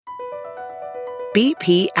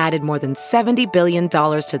BP added more than $70 billion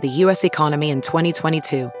to the U.S. economy in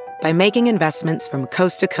 2022 by making investments from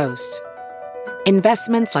coast to coast.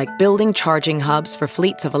 Investments like building charging hubs for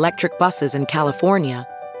fleets of electric buses in California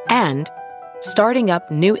and starting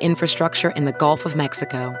up new infrastructure in the Gulf of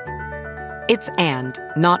Mexico. It's and,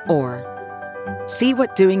 not or. See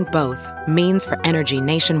what doing both means for energy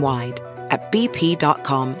nationwide at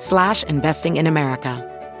bp.com/investing in America.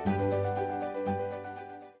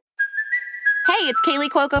 Hey, it's Kaylee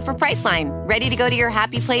Cuoco for Priceline. Ready to go to your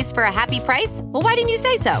happy place for a happy price? Well, why didn't you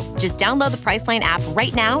say so? Just download the Priceline app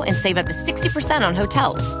right now and save up to 60% on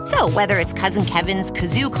hotels. So whether it's Cousin Kevin's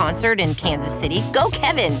Kazoo Concert in Kansas City, go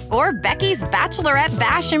Kevin, or Becky's Bachelorette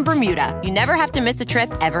Bash in Bermuda, you never have to miss a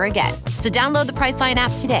trip ever again. So download the Priceline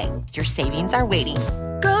app today. Your savings are waiting.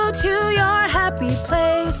 Go to your happy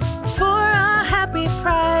place for a happy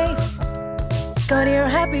price. Go to your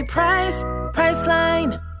happy price,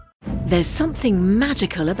 Priceline. There's something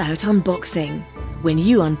magical about unboxing. When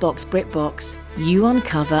you unbox BritBox, you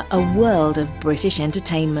uncover a world of British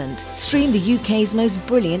entertainment. Stream the UK's most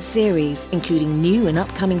brilliant series, including new and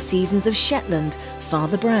upcoming seasons of Shetland,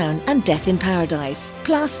 Father Brown and Death in Paradise.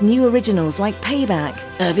 Plus new originals like Payback,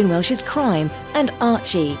 Irving Welsh's Crime and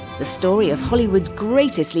Archie, the story of Hollywood's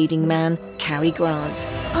greatest leading man, Cary Grant.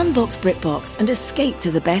 Unbox BritBox and escape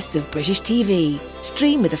to the best of British TV.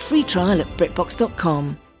 Stream with a free trial at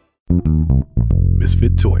BritBox.com.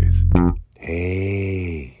 Misfit Toys.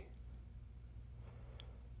 Hey,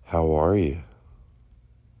 how are you?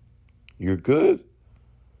 You're good?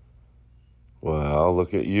 Well,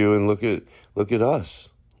 look at you and look at us.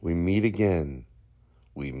 We meet again.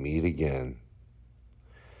 We meet again.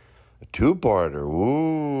 A two-parter.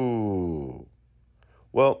 Ooh.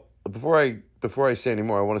 Well, before I say any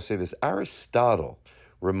more, I want to say this. Aristotle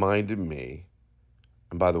reminded me,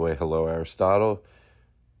 and by the way, hello, Aristotle.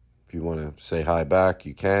 If you want to say hi back,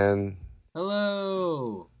 you can.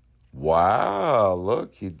 Hello. Wow,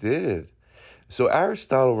 look, he did. So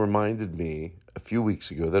Aristotle reminded me a few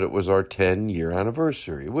weeks ago that it was our 10-year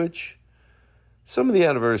anniversary, which some of the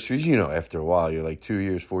anniversaries, after a while, you're like 2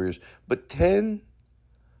 years, 4 years. But 10,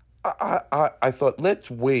 I thought, let's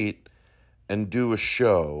wait and do a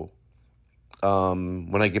show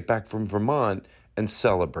when I get back from Vermont and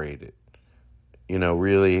celebrate it.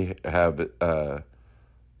 Really have it.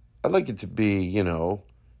 I'd like it to be,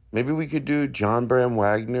 maybe we could do John Bram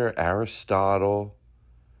Wagner, Aristotle,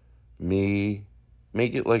 me,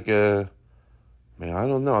 make it like I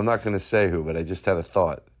don't know. I'm not going to say who, but I just had a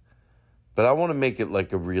thought. But I want to make it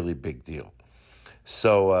like a really big deal.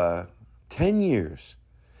 So 10 years.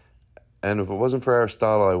 And if it wasn't for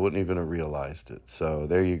Aristotle, I wouldn't even have realized it. So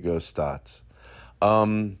there you go, Stotts.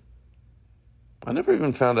 I never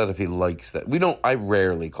even found out if he likes that. I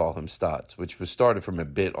rarely call him Stotts, which was started from a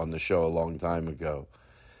bit on the show a long time ago.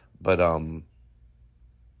 But, I don't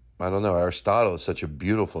know. Aristotle is such a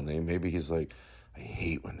beautiful name. Maybe he's like, I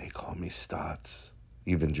hate when they call me Stotts,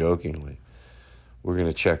 even jokingly. We're going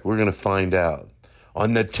to check. We're going to find out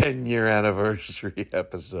on the 10-year anniversary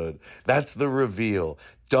episode. That's the reveal.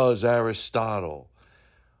 Does Aristotle?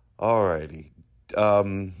 All righty.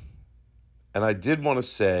 And I did want to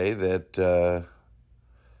say that,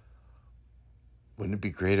 wouldn't it be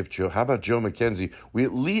great if how about Joe McKenzie? We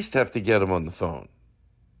at least have to get him on the phone.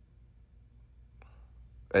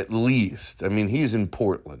 At least. I mean, he's in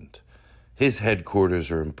Portland. His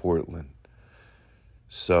headquarters are in Portland.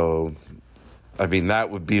 So, I mean, that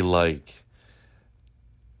would be like,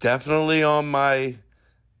 definitely on my,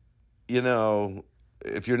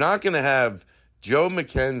 if you're not going to have Joe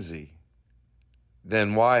McKenzie,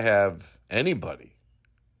 then why have anybody?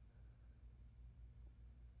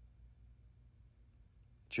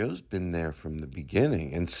 Joe's been there from the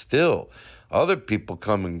beginning, and still other people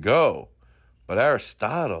come and go. But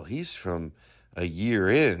Aristotle, he's from a year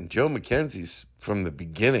in. Joe McKenzie's from the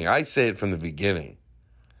beginning. I say it from the beginning.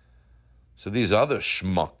 So these other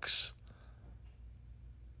schmucks.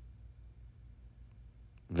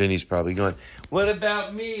 Vinny's probably going, what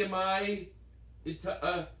about me?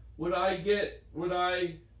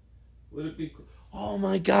 Would it be, oh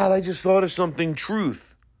my God, I just thought of something,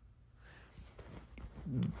 truth.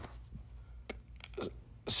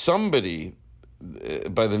 Somebody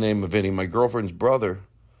by the name of Vinny, my girlfriend's brother,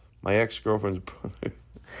 my ex-girlfriend's brother,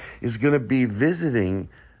 is going to be visiting,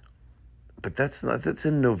 but that's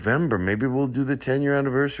in November. Maybe we'll do the 10-year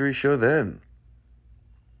anniversary show then.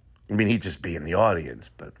 I mean, he'd just be in the audience,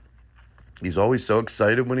 but he's always so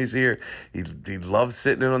excited when he's here. He loves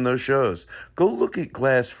sitting in on those shows. Go look at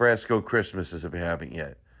Glass Fresco Christmases if you haven't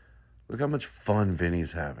yet. Look how much fun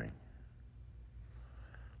Vinny's having.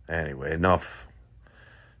 Anyway, enough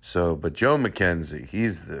So, but Joe McKenzie,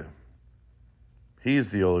 he's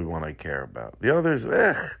the only one I care about. The others,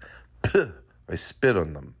 I spit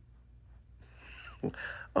on them.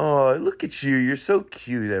 Oh, look at you. You're so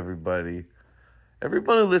cute, everybody.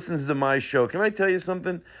 Everyone who listens to my show, can I tell you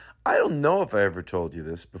something? I don't know if I ever told you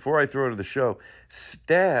this. Before I throw to the show,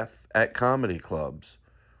 staff at comedy clubs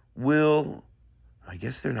will, I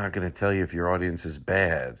guess they're not going to tell you if your audience is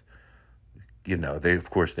bad. You know, of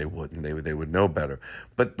course they wouldn't. They would know better.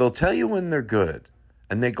 But they'll tell you when they're good.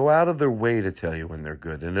 And they go out of their way to tell you when they're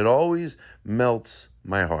good. And it always melts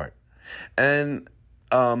my heart. And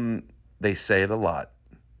they say it a lot.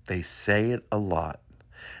 They say it a lot.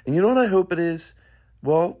 And you know what I hope it is?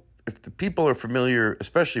 Well, if the people are familiar,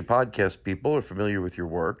 especially podcast people, are familiar with your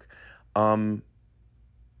work,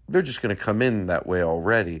 they're just going to come in that way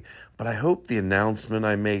already. But I hope the announcement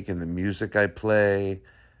I make and the music I play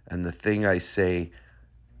and the thing I say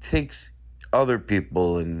takes other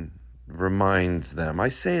people and reminds them. I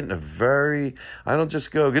say it in I don't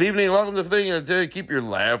just go, good evening, welcome to the thing, keep your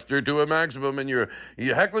laughter to a maximum and your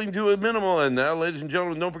heckling to a minimal, and now, ladies and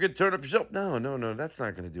gentlemen, don't forget to turn up yourself. No, that's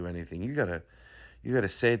not going to do anything. You gotta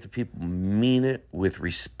say it to people, mean it with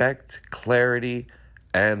respect, clarity,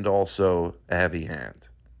 and also a heavy hand.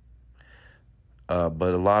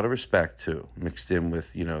 But a lot of respect too, mixed in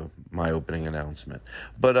with, my opening announcement.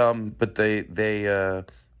 But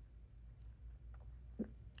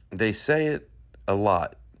they say it a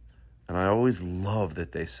lot, and I always love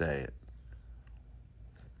that they say it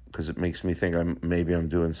because it makes me think maybe I'm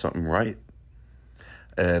doing something right.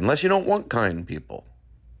 Unless you don't want kind people,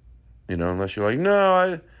 unless you're like,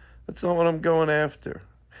 no, that's not what I'm going after.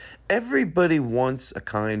 Everybody wants a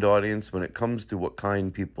kind audience when it comes to what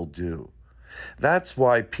kind people do. That's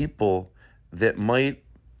why people that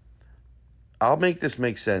I'll make this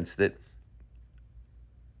make sense, that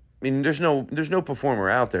there's no performer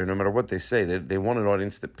out there, no matter what they say. They want an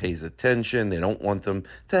audience that pays attention. They don't want them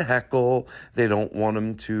to heckle. They want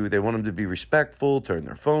them to be respectful, turn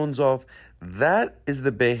their phones off. That is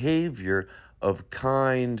the behavior of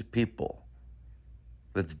kind people.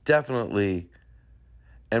 That's definitely,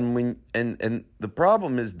 and the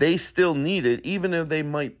problem is they still need it, even if they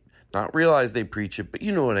might not realize they preach it, but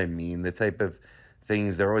you know what I mean, the type of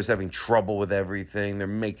things. They're always having trouble with everything. They're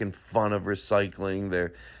making fun of recycling.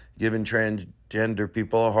 They're giving transgender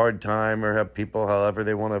people a hard time, or have people however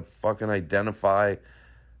they want to fucking identify.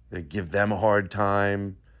 They give them a hard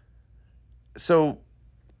time. So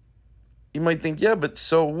you might think, yeah, but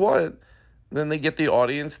so what? Then they get the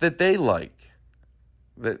audience that they like.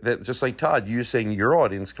 That just like Todd, you saying your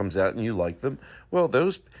audience comes out and you like them. Well,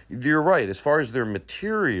 you're right. As far as their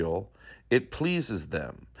material, it pleases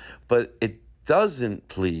them. But it doesn't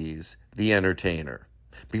please the entertainer.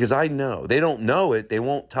 Because I know. They don't know it. They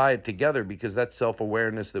won't tie it together because that's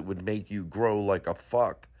self-awareness that would make you grow like a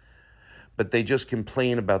fuck. But they just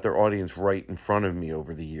complain about their audience right in front of me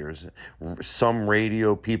over the years. Some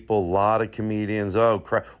radio people, a lot of comedians, or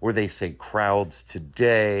they say crowds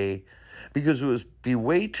today. Because it would be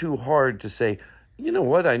way too hard to say, you know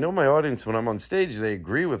what, I know my audience when I'm on stage, they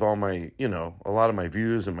agree with all my, a lot of my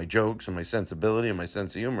views and my jokes and my sensibility and my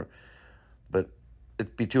sense of humor. But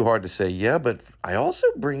it'd be too hard to say, yeah, but I also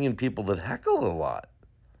bring in people that heckle a lot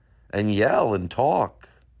and yell and talk.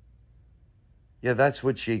 Yeah, that's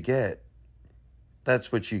what you get.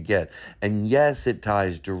 That's what you get. And yes, it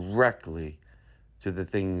ties directly to the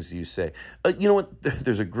things you say. You know what?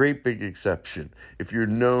 There's a great big exception. If you're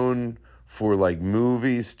known for like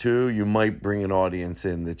movies too, you might bring an audience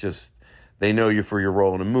in that just, they know you for your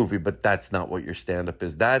role in a movie, but that's not what your stand-up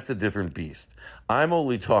is. That's a different beast. I'm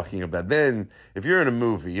only talking about, then if you're in a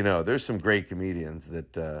movie, there's some great comedians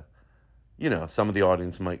that, some of the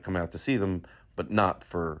audience might come out to see them, but not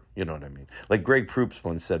for, you know what I mean? Like Greg Proops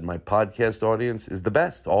once said, my podcast audience is the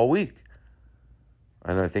best all week.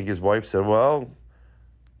 And I think his wife said, well,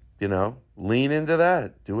 lean into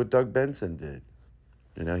that. Do what Doug Benson did.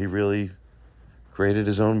 He really created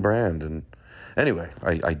his own brand. And anyway,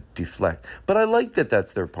 I deflect. But I like that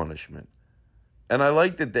that's their punishment. And I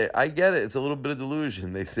like that I get it. It's a little bit of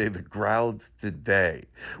delusion. They say the crowds today,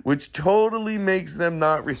 which totally makes them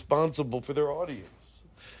not responsible for their audience.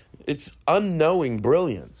 It's unknowing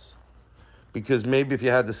brilliance. Because maybe if you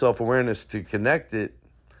had the self-awareness to connect it,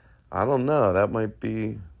 I don't know, that might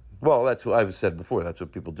be, well, that's what I've said before. That's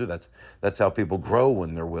what people do. That's how people grow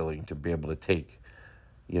when they're willing to be able to take,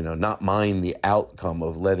 not mind the outcome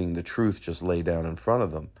of letting the truth just lay down in front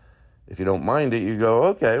of them. If you don't mind it, you go,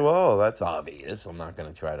 okay, well, that's obvious. I'm not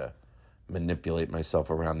going to try to manipulate myself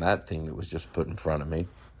around that thing that was just put in front of me.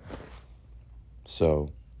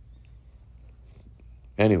 So,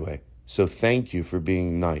 anyway, So thank you for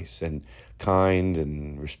being nice and kind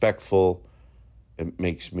and respectful. It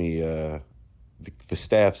makes me, the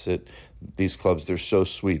staffs at these clubs, they're so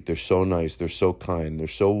sweet, they're so nice, they're so kind, they're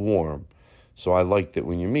so warm. So I like that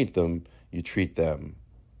when you meet them, you treat them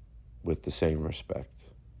with the same respect.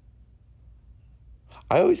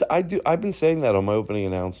 I've been saying that on my opening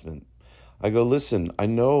announcement. I go, listen, I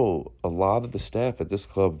know a lot of the staff at this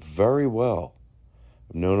club very well.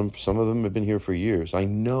 I've known them, some of them have been here for years. I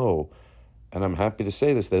know, and I'm happy to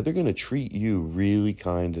say this, that they're going to treat you really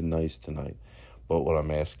kind and nice tonight. But what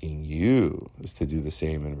I'm asking you is to do the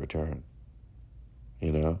same in return.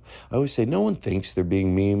 You know, I always say no one thinks they're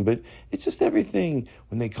being mean, but it's just everything.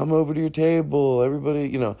 When they come over to your table, everybody,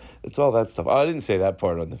 you know, it's all that stuff. I didn't say that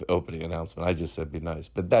part on the opening announcement. I just said be nice.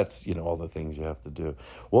 But that's, you know, all the things you have to do.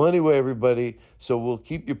 Well, anyway, everybody, so we'll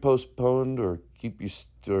keep you postponed or keep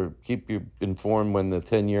you informed when the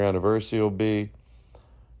 10-year anniversary will be.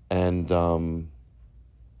 And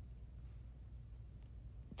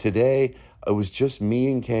today it was just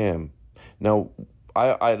me and Cam. Now,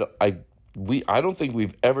 I don't think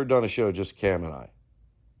we've ever done a show just Cam and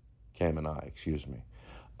I, excuse me.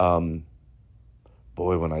 Boy,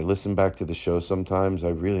 when I listen back to the show sometimes, I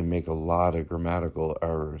really make a lot of grammatical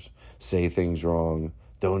errors, say things wrong,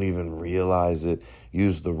 don't even realize it,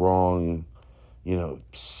 use the wrong, you know,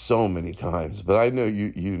 so many times. But I know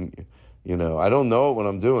you know, I don't know it when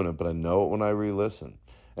I'm doing it, but I know it when I re-listen.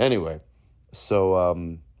 Anyway,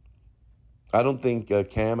 so I don't think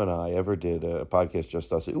Cam and I ever did a podcast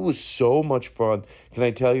just us. It was so much fun. Can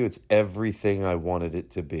I tell you, it's everything I wanted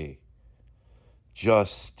it to be.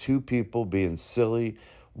 Just two people being silly.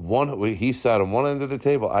 He sat on one end of the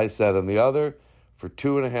table. I sat on the other for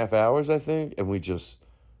 2.5 hours, I think. And we just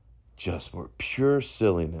were pure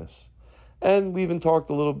silliness. And we even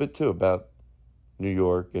talked a little bit, too, about New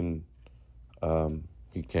York. And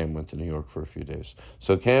Cam went to New York for a few days.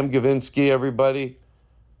 So Cam Gavinsky, everybody.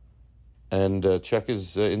 And check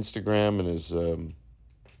his Instagram and his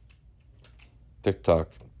TikTok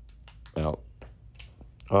out.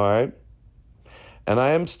 All right. And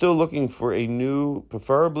I am still looking for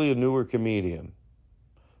preferably a newer comedian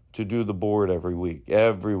to do the board every week.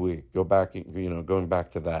 Every week. Going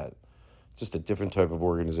back to that. Just a different type of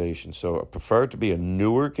organization. So I prefer it to be a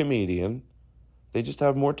newer comedian. They just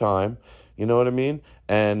have more time. You know what I mean?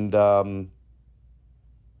 And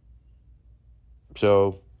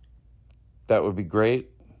so that would be great.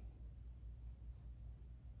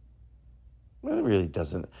 Well, it really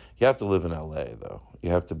doesn't. You have to live in L.A., though. You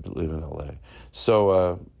have to live in L.A.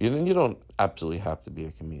 So you don't absolutely have to be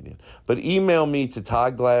a comedian. But email me to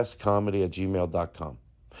toddglasscomedy@gmail.com.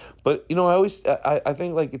 But, you know, I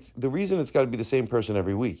think, like, it's the reason it's got to be the same person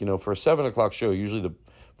every week. You know, for a 7 o'clock show, usually the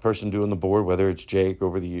person doing the board, whether it's Jake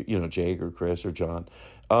Jake or Chris or John,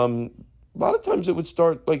 a lot of times it would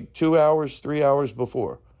start like 2 hours, 3 hours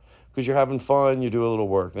before. Because you're having fun, you do a little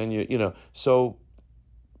work, then you know. So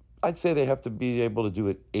I'd say they have to be able to do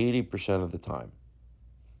it 80% of the time.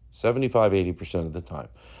 75, 80% of the time.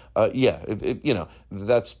 You know,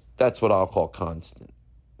 that's what I'll call constant.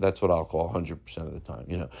 That's what I'll call 100% of the time,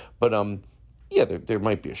 you know. But, there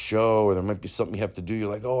might be a show or there might be something you have to do. You're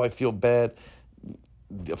like, oh, I feel bad.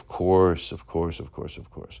 Of course.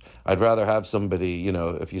 I'd rather have somebody, you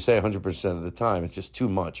know, if you say 100% of the time, it's just too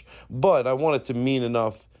much. But I want it to mean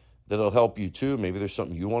enough that'll help you too. Maybe there's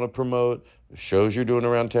something you want to promote, shows you're doing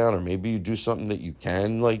around town, or maybe you do something that you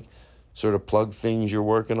can, like, sort of plug things you're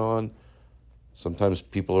working on. Sometimes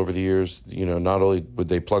people over the years, you know, not only would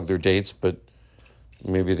they plug their dates, but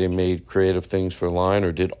maybe they made creative things for line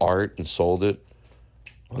or did art and sold it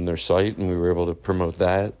on their site, and we were able to promote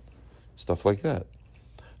that, stuff like that.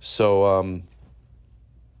 So,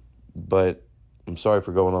 but I'm sorry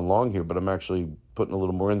for going on long here, but I'm actually putting a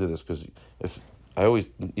little more into this because I always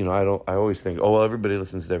think, oh, well, everybody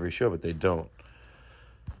listens to every show, but they don't.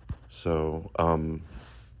 So,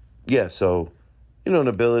 so, you know, an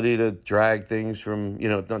ability to drag things from, you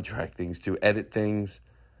know, not drag things, to edit things.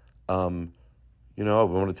 You know,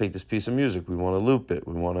 we want to take this piece of music, we want to loop it,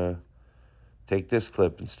 we want to take this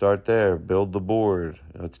clip and start there, build the board.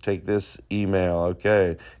 Let's take this email,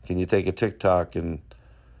 okay. Can you take a TikTok and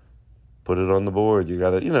put it on the board? You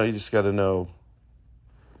just got to know,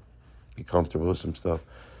 be comfortable with some stuff.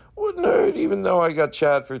 Wouldn't hurt, even though I got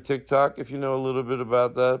chat for TikTok, if you know a little bit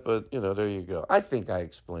about that. But, you know, there you go. I think I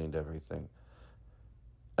explained everything.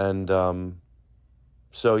 And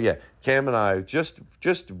so, yeah, Cam and I just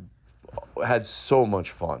had so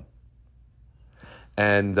much fun.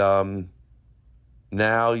 And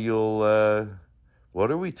now you'll,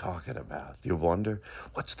 what are we talking about? You wonder,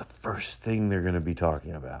 what's the first thing they're going to be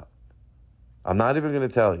talking about? I'm not even going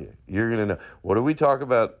to tell you. You're going to know. What do we talk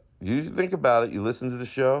about? You think about it. You listen to the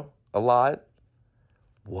show a lot.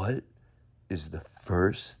 What is the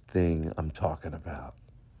first thing I'm talking about?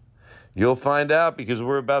 You'll find out because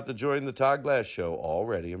we're about to join the Todd Glass Show,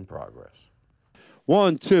 already in progress.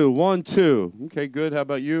 1, 2, 1, 2. Okay, good. How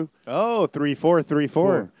about you? Oh, 3, 4, 3,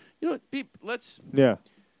 4. You know what, Beep, Yeah.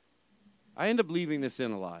 I end up leaving this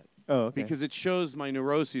in a lot. Oh, okay. Because it shows my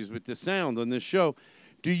neuroses with the sound on this show.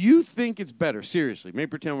 Do you think it's better, seriously, maybe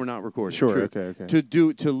pretend we're not recording. Sure, True,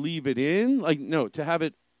 okay. To leave it in? Like, no, to have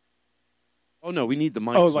it. Oh, no, we need the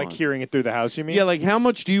mics. Oh, like on. hearing it through the house, you mean? Yeah, like how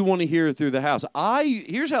much do you want to hear it through the house?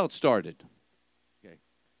 Here's how it started. Okay.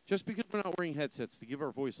 Just because we're not wearing headsets, to give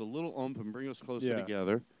our voice a little oomph and bring us closer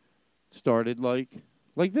together, started like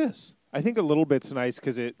this. I think a little bit's nice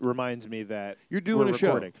because it reminds me that You're doing we're a show.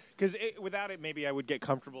 recording. Because without it, maybe I would get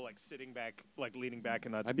comfortable like sitting back, like leaning back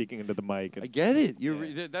and not speaking into the mic. I get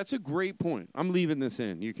it. That's a great point. I'm leaving this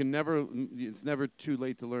in. You can never. It's never too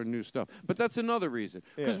late to learn new stuff. But that's another reason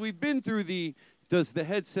because we've been through does the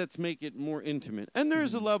headsets make it more intimate? And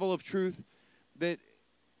there's a level of truth that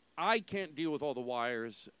I can't deal with all the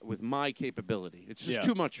wires with my capability. It's just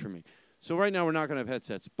too much for me. So right now we're not going to have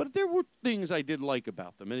headsets. But there were things I did like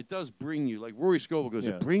about them. And it does bring you, like Rory Scovel goes,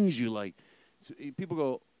 it brings you like, people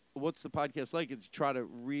go, what's the podcast like? It's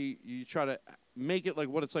you try to make it like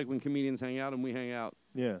what it's like when comedians hang out and we hang out.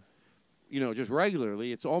 Yeah. You know, just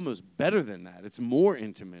regularly. It's almost better than that. It's more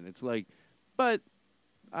intimate. It's like, but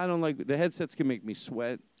I don't like, the headsets can make me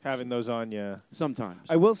sweat. Having those on, yeah. Sometimes.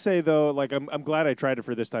 I will say, though, like I'm glad I tried it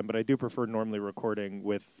for this time, but I do prefer normally recording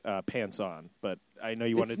with pants on. But I know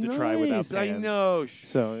you wanted to try without pants. I know.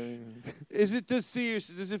 So, does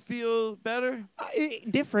it feel better?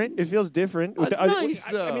 Different. It feels different. That's nice,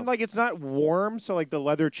 though. I mean, like, it's not warm, so, like, the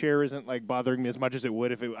leather chair isn't, like, bothering me as much as it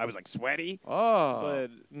would if I was, like, sweaty. Oh. But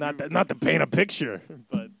not to paint a picture,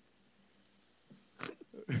 but...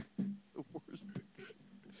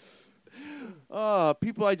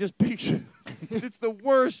 People I just picture. It's the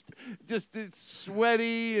worst. Just it's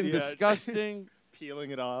sweaty and disgusting.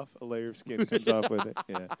 Peeling it off, a layer of skin comes off with it.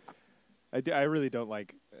 Yeah, I really don't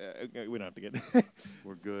like. We don't have to get.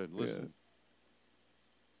 We're good. Listen.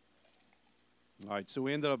 Yeah. All right, so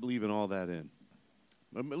we ended up leaving all that in.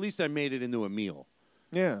 At least I made it into a meal.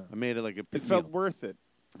 Yeah, I made it like a. It felt worth it.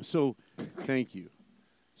 So, thank you.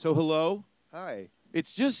 So, hello. Hi.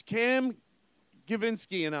 It's just Cam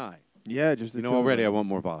Gavinsky and I. Yeah, just the two already of us. I want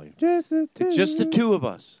more volume. Just the two. It's just the two of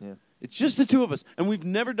us. Yeah. It's just the two of us. And we've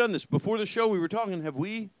never done this. Before the show we were talking, have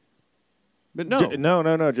we? But no.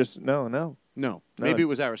 No, just no. No. Maybe it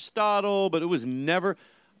was Aristotle, but it was never.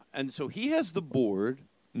 And so he has the board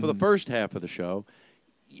for the first half of the show.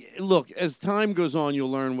 Look, as time goes on, you'll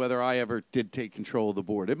learn whether I ever did take control of the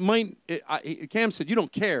board. Cam said you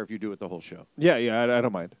don't care if you do it the whole show. Yeah, I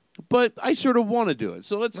don't mind. But I sort of want to do it.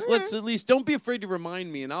 So let's at least don't be afraid to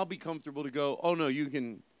remind me, and I'll be comfortable to go, oh, no, you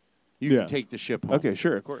can take the ship home. Okay,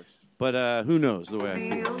 sure, of course. But who knows the way I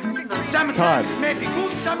feel. Todd,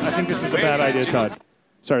 I think this is a bad idea, Todd.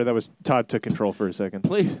 Sorry, that was Todd took control for a second.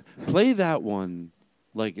 Play that one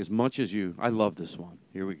like as much as you. I love this one.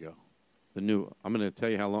 Here we go. The new. I'm going to tell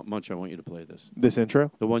you how much I want you to play this. This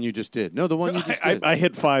intro? The one you just did. No, the one you just did. I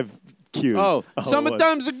hit 5 cues. Oh,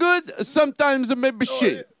 sometimes are good, sometimes it may be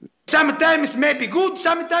shit. Sometimes may be good,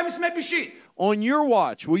 sometimes may be shit. On your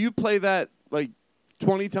watch, will you play that like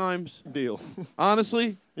 20 times? Deal.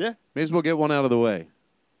 Honestly? Yeah. May as well get one out of the way.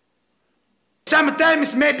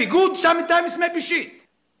 Sometimes may be good, sometimes may be shit.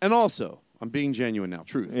 And also, I'm being genuine now,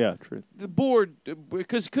 truth. Yeah, truth. The board,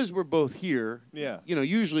 because we're both here, yeah. You know,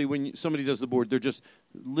 usually when somebody does the board, they're just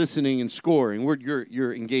listening and scoring.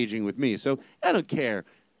 You're engaging with me, so I don't care.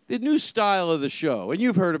 The new style of the show, and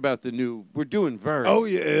you've heard about the new. We're doing Vern. Oh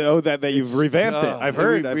yeah, that you've revamped it. I've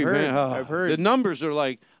heard. The numbers are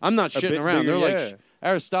like I'm not shitting around. Bigger, they're like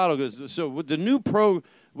Aristotle goes. So with the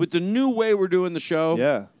new way we're doing the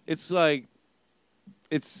show, it's like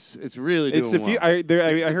it's really doing well. I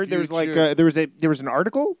heard there was like there was an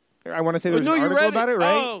article. I want to say there was an article about it,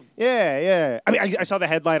 right? Oh. Yeah. I mean, I saw the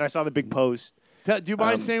headline. I saw the big post. Do you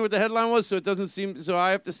mind saying what the headline was, so it doesn't seem? So I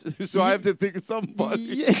have to think of something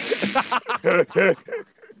funny.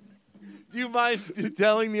 Do you mind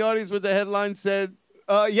telling the audience what the headline said?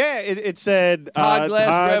 It said Todd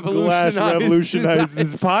Glass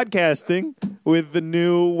revolutionizes podcasting with the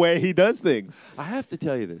new way he does things. I have to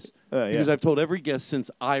tell you this because I've told every guest since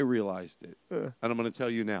I realized it, and I'm going to tell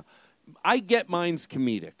you now. I get mine's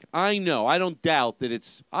comedic. I know. I don't doubt that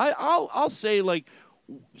it's. I'll say like.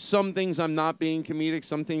 Some things I'm not being comedic,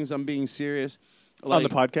 some things I'm being serious. on the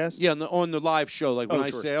podcast? Yeah, on the live show. Like when I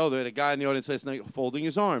sure. say, they had a guy in the audience last night folding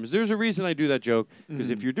his arms. There's a reason I do that joke, because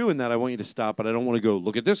if you're doing that, I want you to stop, but I don't want to go,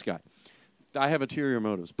 look at this guy. I have ulterior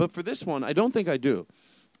motives. But for this one, I don't think I do.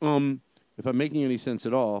 If I'm making any sense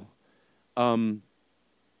at all.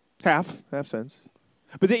 Half sense.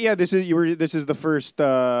 But this is the first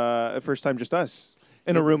time just us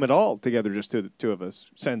in a room at all together, just the two of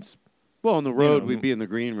us since. Well, on the road, we'd be in the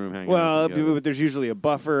green room hanging out together. But there's usually a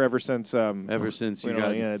buffer ever since. You got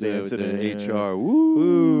the HR.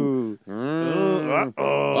 Woo.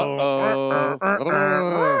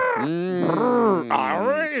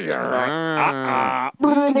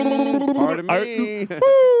 Pardon me.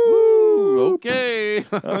 Okay.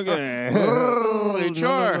 HR.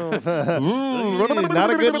 Not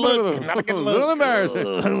a good look. Not a good A look. little embarrassing.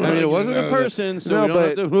 I mean, it wasn't a person, so we don't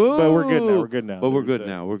have to. But we're good now. We're good now. But we're good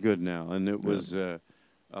now. We're good now. And it was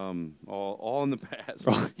all in the past.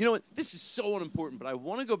 You know what? This is so unimportant, but I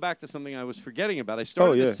want to go back to something I was forgetting about. I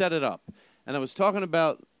started to set it up, and I was talking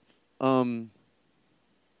about. I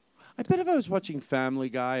bet if I was watching Family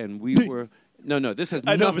Guy and we were. No, this has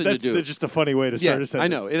nothing to do. That's just a funny way to start a sentence. I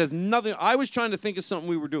know. It has nothing. I was trying to think of something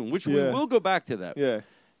we were doing, which we will go back to that. Yeah.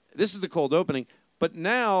 This is the cold opening. But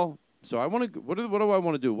now, so I want to. What do I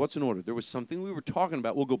want to do? What's in order? There was something we were talking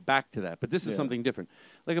about. We'll go back to that. But this is something different.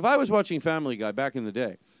 Like if I was watching Family Guy back in the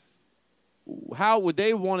day, how would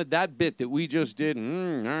they wanted that bit that we just did?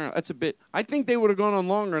 That's a bit. I think they would have gone on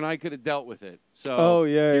longer, and I could have dealt with it. So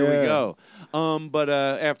here we go. But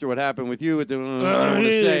after what happened with you, I don't want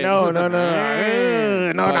to say no, not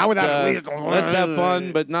with that. Let's have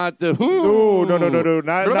fun, but not the. No,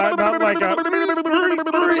 not like a.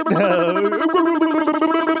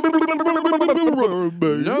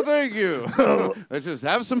 No, thank you. Let's just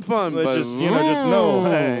have some fun. But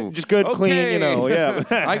just good, clean. Yeah.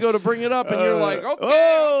 I go to bring it up, and you're like,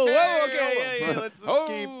 okay. Let's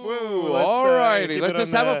keep. All righty. Let's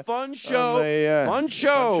just have a fun show. Fun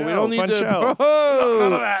show. We don't need to.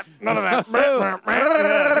 None of that.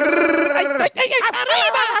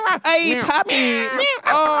 Hey, Poppy.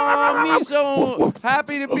 Oh, me so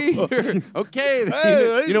happy to be here. Okay.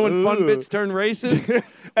 You know when fun bits turn racist?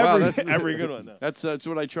 Every good one. That's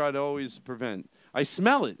what I try to always prevent. I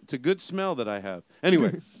smell it. It's a good smell that I have.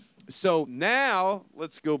 Anyway, so now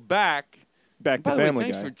let's go back to Family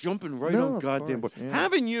Guy. Thanks for jumping right on goddamn board. Yeah.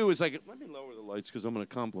 Having you is like, let me lower the lights because I'm going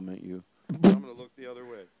to compliment you. I'm going to look the other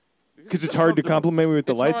way. Because it's hard to compliment me with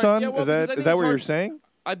the lights on? Is that what you're saying?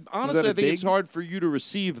 Honestly, I think it's hard for you to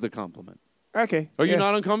receive the compliment. Okay. Are you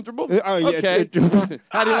not uncomfortable? Okay.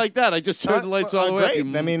 How do you like that? I just turned the lights all the way up. You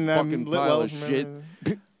fucking lit pile of shit.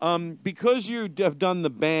 Because you have done the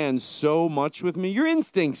band so much with me, your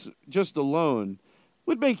instincts just alone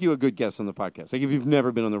would make you a good guest on the podcast. Like if you've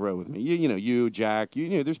never been on the road with me, you, Jack,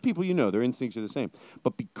 there's people their instincts are the same.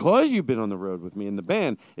 But because you've been on the road with me in the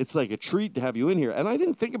band, it's like a treat to have you in here. And I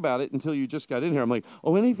didn't think about it until you just got in here. I'm like,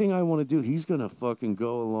 anything I want to do, he's gonna fucking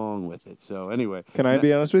go along with it. So anyway, can I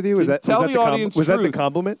be honest with you? Was that the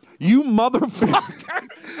compliment? You motherfucker!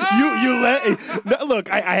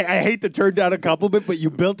 Look, I hate to turn down a compliment, but you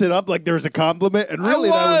built it up like there was a compliment, and really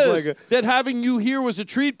that was like that having you here was a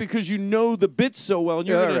treat because you know the bits so well. And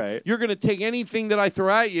you're gonna take anything that I throw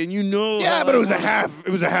at you, and Yeah, but it was a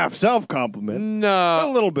half self compliment. No,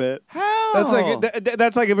 a little bit. How?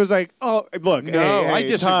 That's like if it was like, oh, look, no, hey, I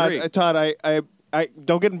disagree. Todd, I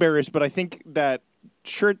don't get embarrassed, but I think that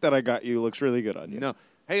shirt that I got you looks really good on you. No,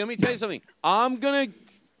 hey, let me tell you something. I'm gonna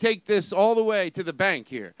take this all the way to the bank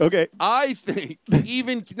here. Okay. I think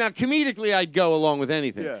even now, comedically, I'd go along with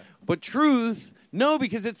anything. Yeah. But truth, no,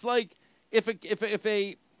 because it's like if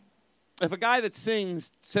a guy that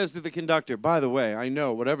sings says to the conductor, by the way, I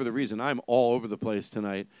know, whatever the reason, I'm all over the place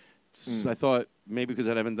tonight. I thought maybe because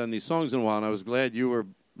I haven't done these songs in a while, and I was glad you were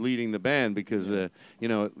leading the band because you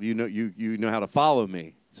know how to follow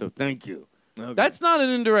me. So thank you. Okay. That's not an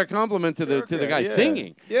indirect compliment to the guy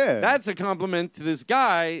singing. Yeah, that's a compliment to this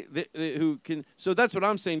guy who can. So that's what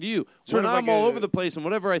I'm saying to you. Sort when of I'm all over the place and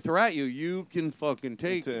whatever I throw at you, you can fucking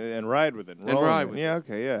take and ride with it. And ride with it. Yeah.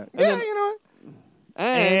 Okay. Yeah. And then, you know what?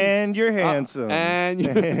 And you're handsome. And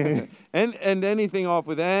anything off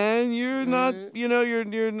with and you're not,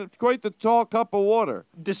 you're quite the tall cup of water.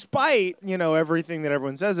 Despite, everything that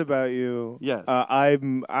everyone says about you. Yes.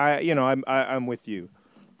 I'm with you.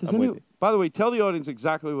 By the way, tell the audience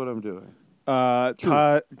exactly what I'm doing.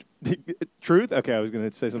 Truth? Okay, I was going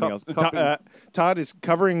to say something else. Todd is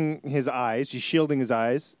covering his eyes. He's shielding his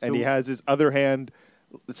eyes, and he has his other hand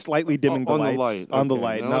slightly dimming the lights. On the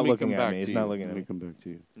light, not looking at me. He's not looking at me. Let me come back to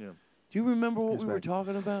you. Yeah. Do you remember what we were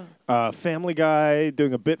talking about? Family Guy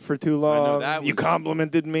doing a bit for too long. that You was-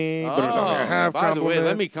 complimented me, but it was only a half by the way, compliment.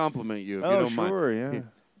 let me compliment you if you Oh, don't mind. sure, yeah.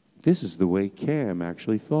 This is the way Cam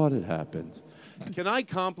actually thought it happened. Can I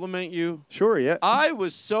compliment you? Sure, yeah. I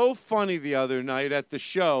was so funny the other night at the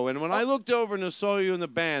show, and when I looked over and I saw you in the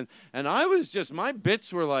band, and I was just, my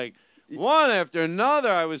bits were like one after another.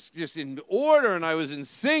 I was just in order, and I was in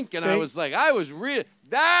sync, and I was like, I was real.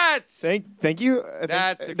 Thank you.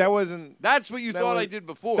 That wasn't. That's what you thought I did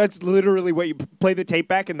before. That's literally what you play the tape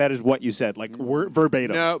back, and that is what you said, like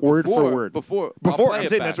verbatim, No, word before, for word. Before I'm I'll play saying it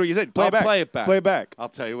back. that's what you said. Play I'll it back. Play it back. Play it back. I'll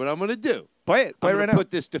tell you what I'm going to do. Play it. Play I'm it right gonna now.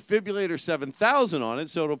 put this defibrillator 7000 on it,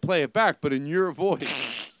 so it'll play it back, but in your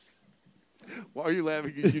voice. Why are you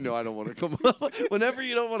laughing? Because you know I don't want to come up. Whenever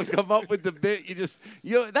you don't want to come up with the bit,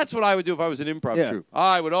 that's what I would do if I was an improv troupe.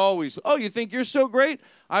 I would always, you think you're so great?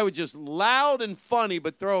 I would just loud and funny,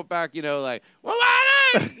 but throw it back, like, well,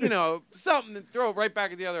 something, and throw it right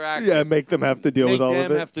back at the other actor. Yeah, make them have to deal with all of it. Make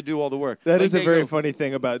them have to do all the work. That Like is a they very go, funny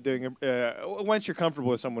thing about doing once you're comfortable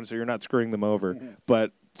with someone, so you're not screwing them over.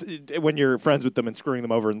 But when you're friends with them and screwing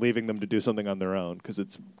them over and leaving them to do something on their own, because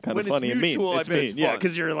it's kind of When funny it's mutual, and mean. I It's bet mean, it's yeah, fun.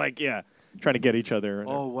 because you're like, trying to get each other.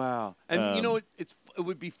 Oh, wow. And you know what? It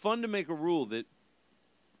would be fun to make a rule that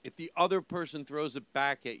if the other person throws it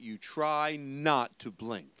back at you, try not to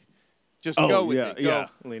blink. Just go with it. Go,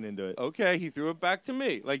 lean into it. okay, he threw it back to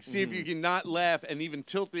me. Like, see if you can not laugh and even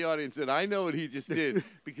tilt the audience. And I know what he just did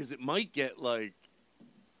because it might get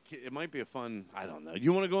it might be a fun, I don't know.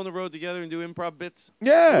 You want to go on the road together and do improv bits?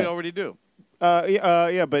 Yeah. We already do.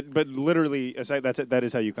 But literally, aside, that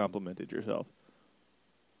is how you complimented yourself.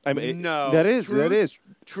 I mean, No. that is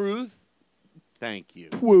Truth. Thank you.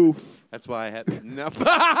 Woof. That's why I had no.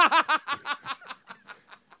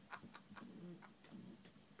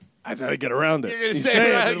 That's how to get around it. You're gonna He's say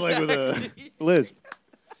saying it it like with exactly. a Liz.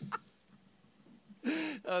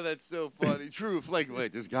 Oh, that's so funny. Truth.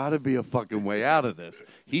 Wait, there's got to be a fucking way out of this.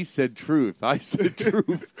 He said truth. I said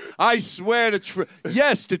truth. I swear to truth.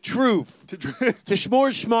 Yes, to truth. to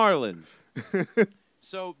Schmore Schmarlin.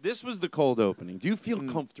 So this was the cold opening. Do you feel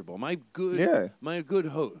comfortable? Am I good? Yeah. Am I a good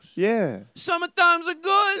host? Yeah. Sometimes are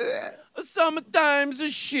good. Sometimes are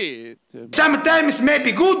shit. Sometimes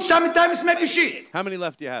maybe good, sometimes maybe shit. How many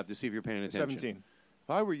left do you have to see if you're paying attention? 17. If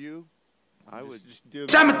I were you, I would.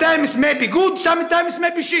 Sometimes maybe good, sometimes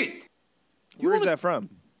maybe shit. Where's that from?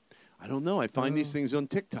 I don't know. I find these things on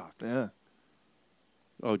TikTok. Yeah.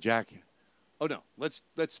 Oh, Jackie. Oh, no. Let's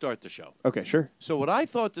start the show. Okay, sure. So what I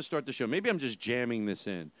thought to start the show, maybe I'm just jamming this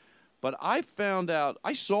in, but I found out,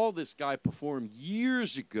 I saw this guy perform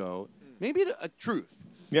years ago, maybe a truth.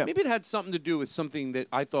 Yeah. Maybe it had something to do with something that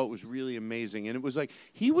I thought was really amazing. And it was like,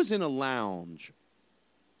 he was in a lounge.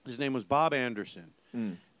 His name was Bob Anderson.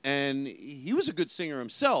 And he was a good singer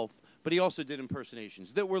himself, but he also did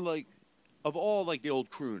impersonations that were like, of all like the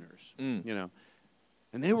old crooners,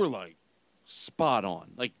 and they were like spot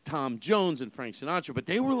on, like Tom Jones and Frank Sinatra, but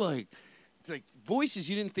they were like, it's like voices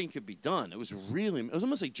you didn't think could be done. It was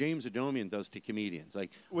almost like James Adomian does to comedians. Like,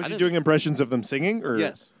 Was he doing impressions of them singing? Or?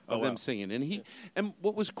 Yes, Oh, of wow. them singing. And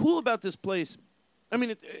what was cool about this place, I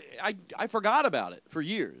mean, I forgot about it for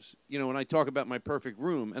years. When I talk about my perfect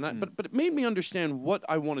room, and but it made me understand what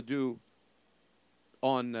I want to do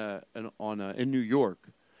in New York,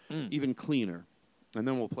 even cleaner. And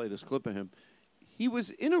then we'll play this clip of him. He was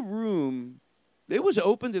in a room. It was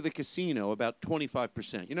open to the casino about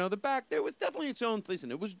 25%. The back there was definitely its own place,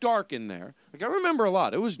 and it was dark in there. Like I remember a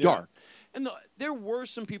lot. It was dark, and there were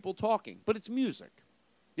some people talking, but it's music.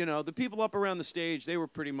 The people up around the stage, they were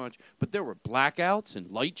pretty much, but there were blackouts and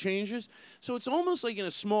light changes. So it's almost like in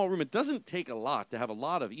a small room. It doesn't take a lot to have a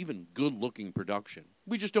lot of even good-looking production.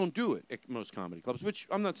 We just don't do it at most comedy clubs, which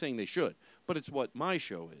I'm not saying they should, but it's what my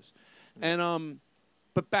show is. And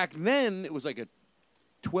but back then, it was like a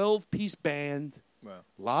 12-piece band. Wow.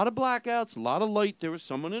 A lot of blackouts, a lot of light. There was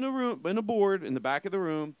someone in a board in the back of the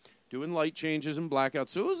room doing light changes and blackouts.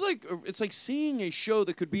 So it's like seeing a show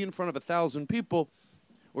that could be in front of 1,000 people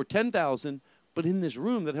or 10,000, but in this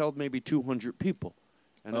room that held maybe 200 people.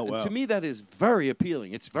 And, Oh, wow. and to me, that is very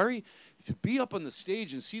appealing. It's to be up on the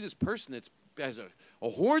stage and see this person that has a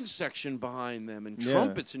horn section behind them and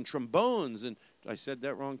trumpets and trombones and I said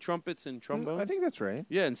that wrong. Trumpets and trombones. I think that's right.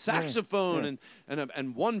 Yeah, and saxophone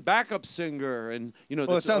and one backup singer and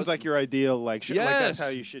Well, it sounds like your ideal like like that's how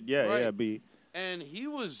you should be. And it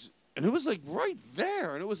was like right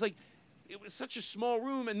there, and it was like it was such a small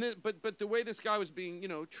room, and but the way this guy was being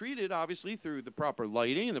treated, obviously through the proper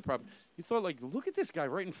lighting and the proper, you thought like, look at this guy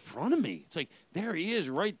right in front of me. It's like there he is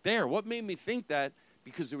right there. What made me think that?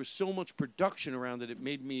 Because there was so much production around it, it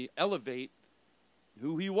made me elevate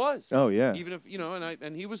who he was. Oh, yeah. Even if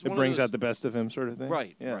and he was. It one brings of those, out the best of him, sort of thing.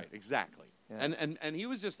 Right. Yeah. Right. Exactly. Yeah. And he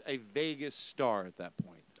was just a Vegas star at that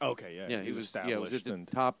point. Okay. Yeah. Yeah, he was established. Yeah, was at the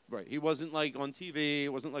top. Right. He wasn't like on TV. It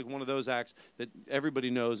wasn't like one of those acts that everybody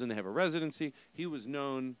knows and they have a residency. He was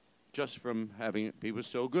known just from having. He was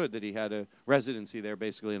so good that he had a residency there,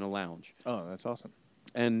 basically in a lounge. Oh, that's awesome.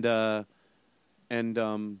 And it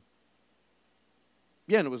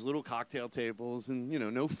was little cocktail tables and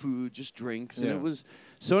no food, just drinks, and it was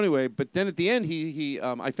so anyway. But then at the end,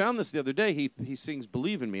 I found this the other day. He sings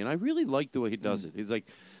 "Believe in Me," and I really like the way he does it. He's like,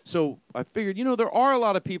 so I figured, there are a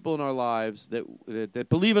lot of people in our lives that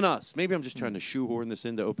believe in us. Maybe I'm just trying to shoehorn this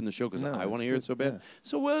in to open the show because I want to hear it so bad. Yeah.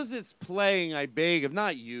 So as it's playing, I beg of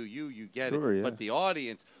not you get it, but the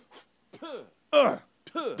audience.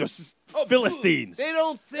 Philistines. They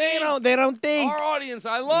don't think. They don't think. Our audience,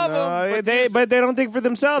 I love them. But they don't think for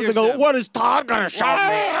themselves. They go, them. "What is Todd gonna show me?"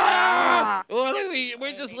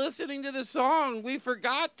 We're just listening to the song. We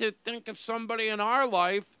forgot to think of somebody in our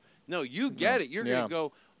life. No, you get it. You're gonna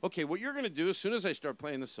go. Okay, what you're gonna do as soon as I start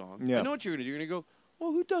playing the song, I know what you're gonna do. You're gonna go,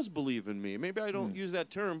 "Oh, who does believe in me?" Maybe I don't use that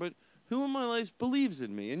term, but. Who in my life believes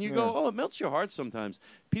in me? And you go, oh, it melts your heart sometimes.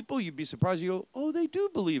 People, you'd be surprised. You go, oh, they do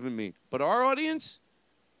believe in me. But our audience?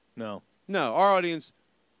 No, our audience.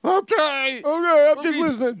 Okay, I'm just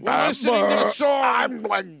listening. We're listening to the song. I'm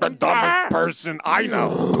like the dumbest person I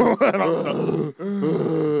know.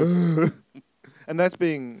 And that's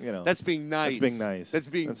being, That's being nice. That's being nice. That's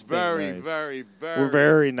being very, very, very. We're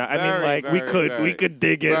very nice. I mean, like we could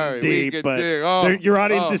dig in deep, but your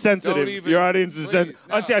audience is sensitive. Your audience is sensitive.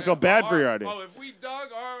 Honestly, I feel bad for your audience. Oh, if we dug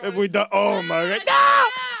our. If we dug, oh my God!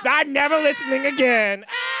 No, I'm never listening again.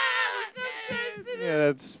 Yeah,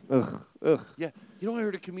 that's ugh. Yeah. I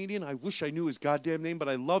heard a comedian. I wish I knew his goddamn name, but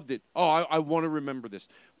I loved it. Oh, I want to remember this.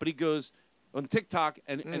 But he goes on TikTok,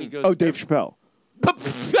 and he goes. Oh, Dave Chappelle.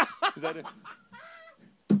 Is that it?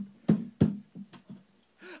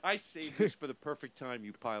 I saved this for the perfect time,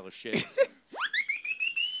 you pile of shit.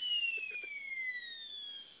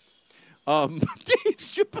 Dave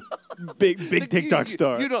Chappelle. Big TikTok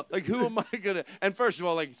star. Who am I going to... And first of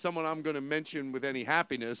all, someone I'm going to mention with any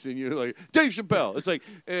happiness, and you're like, Dave Chappelle. It's like,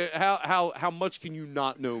 how much can you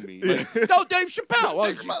not know me? No, Dave Chappelle.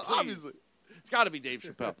 Well, obviously. It's got to be Dave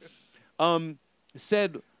Chappelle.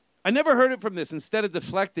 Said, I never heard it from this, instead of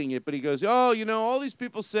deflecting it, but he goes, all these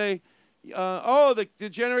people say... the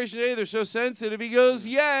Generation A, they're so sensitive. He goes,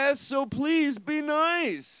 yes, so please be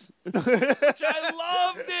nice. Which I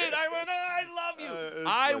loved it. I went, I love you.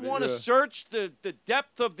 I want to search the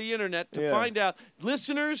depth of the internet to find out,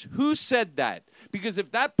 listeners, who said that. Because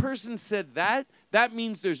if that person said that, that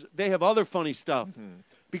means they have other funny stuff. Mm-hmm.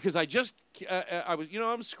 Because I was,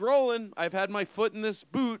 I'm scrolling. I've had my foot in this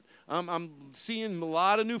boot. I'm seeing a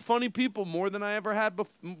lot of new funny people, more than I ever had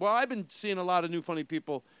before. Well, I've been seeing a lot of new funny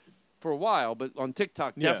people for a while, but on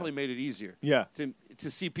TikTok definitely made it easier. Yeah. To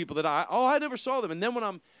see people that I never saw them. And then when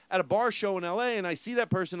I'm at a bar show in LA and I see that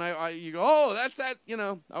person, you go, oh, that's that,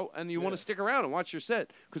 and you want to stick around and watch your set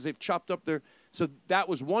because they've chopped up their. So that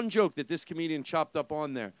was one joke that this comedian chopped up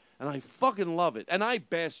on there, and I fucking love it. And I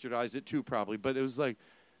bastardized it too, probably, but it was like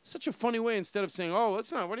such a funny way. Instead of saying, oh,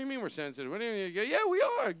 that's not. What do you mean we're sensitive? What do you mean? Yeah, we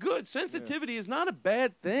are. Good. Sensitivity is not a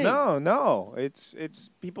bad thing. No. It's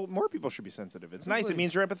people. More people should be sensitive. It's nice. It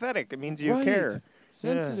means you're empathetic. It means you care.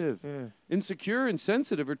 Sensitive. Yeah. Insecure and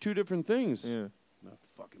sensitive are two different things. Yeah. No,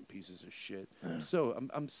 fucking pieces of shit. I'm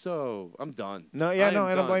done. No, I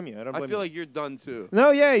don't blame you. I feel like you're done too.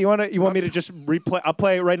 No, yeah. You want me to just replay? I'll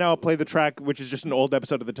play right now. I'll play the track, which is just an old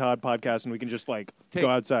episode of the Todd podcast, and we can just go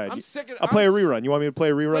outside. I'm sick of. I'll play a rerun. You want me to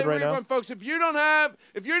play a rerun right now, folks? If you're not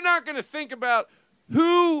going to think about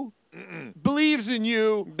who believes in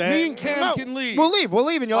you, me and Cam can leave. We'll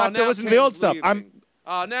leave, and you'll have to listen to the old stuff.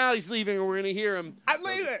 Now he's leaving, and we're going to hear him. I'm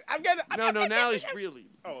leaving. Now he's really.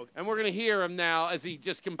 Oh, okay. And we're going to hear him now as he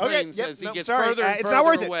just complains as he gets further and it's further not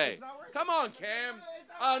worth away. It. Come on, Cam.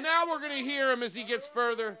 Now we're going to hear him as he gets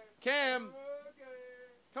further. Cam.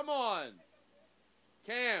 Come on.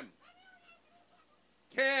 Cam,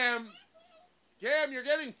 you're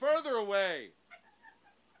getting further away.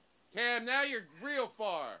 Cam, now you're real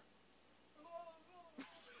far.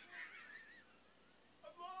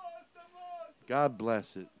 God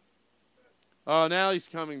bless it. Oh, now he's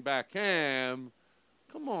coming back. Cam,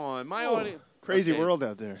 come on. My audience. Crazy world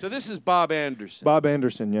out there. So this is Bob Anderson. Bob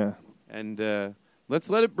Anderson, yeah. And let's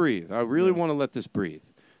let it breathe. I really want to let this breathe.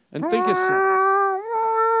 And think of some...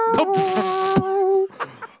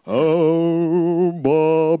 Oh,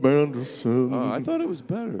 Bob Anderson. Oh, I thought it was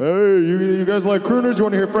better. Hey, you guys like crooners? You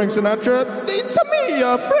want to hear Frank Sinatra? It's me,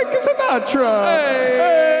 Frank Sinatra.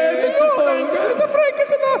 Hey, it's Frank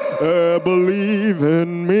Believe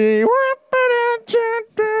in me.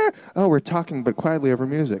 Oh, we're talking but quietly over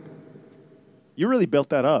music. You really built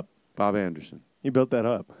that up. Bob Anderson. You built that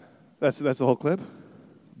up. That's the whole clip?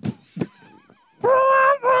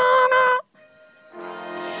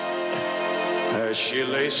 As she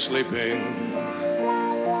lay sleeping,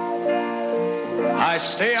 I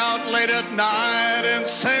stay out late at night and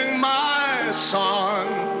sing my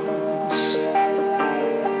songs.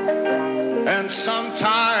 And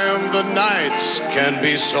sometimes the nights can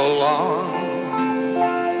be so long,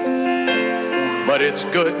 but it's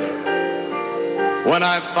good when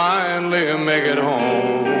I finally make it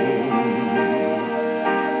home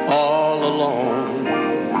all alone.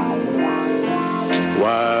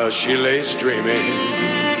 While she lays dreaming,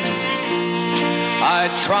 I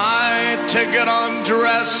try to get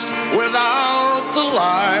undressed without the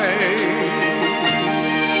lights.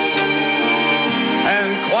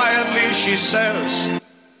 And quietly she says,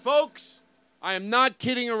 folks, I am not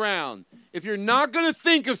kidding around. If you're not going to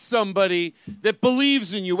think of somebody that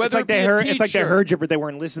believes in you, whether it be a teacher... It's like they heard you, but they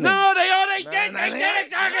weren't listening. No, they did exactly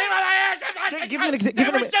what I asked. Give them They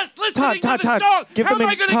were just listening to the song. How am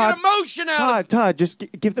I going to get emotion out of it? Todd, just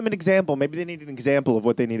give them an example. Maybe they need an example of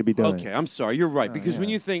what they need to be doing. Okay, I'm sorry. You're right. Because when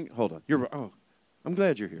you think... Hold on. You're right. Oh, I'm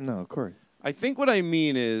glad you're here. No, of course. I think what I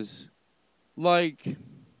mean is, like...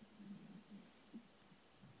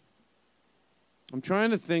 I'm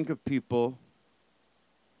trying to think of people...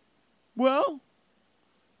 Well,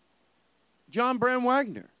 John Brand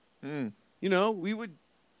Wagner. You know,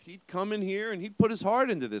 he'd come in here and he'd put his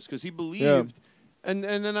heart into this because he believed. Yeah. And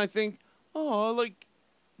then I think, oh, like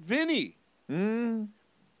Vinny. He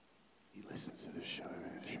listens to the show.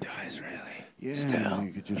 He does, really? Yeah. Still?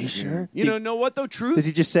 Are you sure? You know what, though? Truth? Does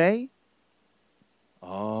he just say?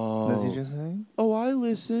 Oh. Does he just say? Oh, I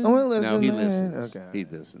listen. Oh, I listen. No, he listens. Okay. He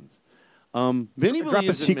listens. Vinny drop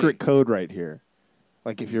a secret code right here.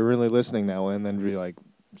 Like, if you're really listening that way, and then be like,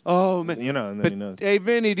 oh, man. You know, and then he knows. Hey,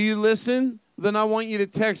 Vinny, do you listen? Then I want you to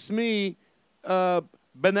text me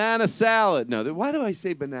banana salad. No, why do I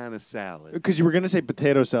say banana salad? Because you were going to say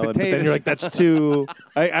potato salad, but then you're like, that's too...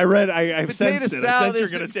 I've sensed it. I sensed you're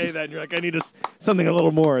going to say that, and you're like, I need something a little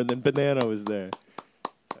more, and then banana was there.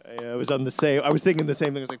 I was on the same... I was thinking the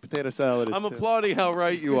same thing. I was like, potato salad is applauding how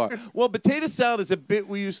right you are. Well, potato salad is a bit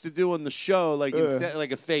we used to do on the show, like instead,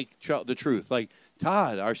 like a fake, the truth. Like,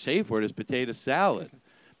 Todd, our safe word is potato salad.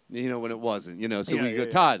 You know, when it wasn't. You know, so we go,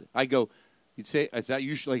 Todd, I go, you'd say, is that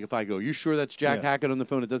you? Like if I go, you sure that's Jack Hackett on the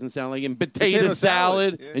phone? It doesn't sound like him. Potato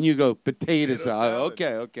salad. Yeah. And you go, potato salad.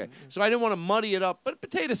 Okay. So I didn't want to muddy it up, but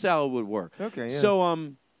potato salad would work. Okay, yeah.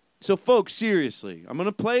 So folks, seriously, I'm going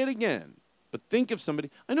to play it again. But think of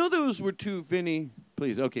somebody. I know those were two Vinny.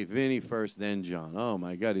 Please, okay, Vinny first, then John. Oh,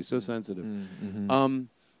 my God, he's so sensitive. Mm-hmm.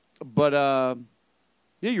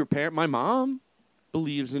 Your parent, my mom,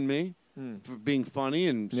 believes in me for being funny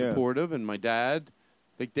and supportive, and my dad,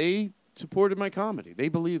 like they supported my comedy. They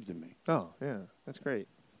believed in me. Oh, yeah, that's great.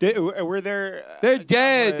 Were there... They're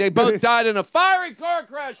dead. They both died in a fiery car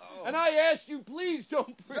crash, and I asked you, please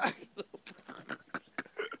don't...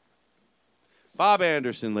 Bob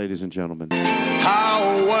Anderson, ladies and gentlemen.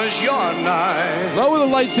 How was your night? Lower the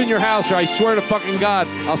lights in your house, or I swear to fucking God,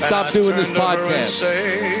 I'll stop doing this podcast. And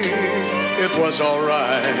say it was all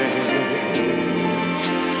right,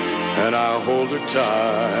 and I'll hold her tight.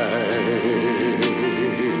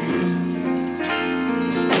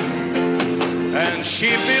 And she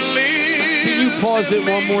believed. Can you pause it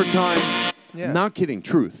one more time? Yeah. Not kidding.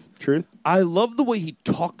 Truth. I love the way he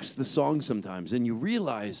talks the song sometimes, and you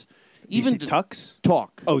realize. Even tucks?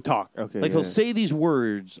 Talk. Oh, talk. Okay. Like he'll say these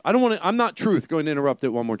words. I'm not Truth going to interrupt it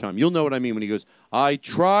one more time. You'll know what I mean when he goes, I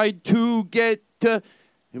tried to get to.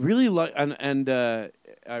 I really like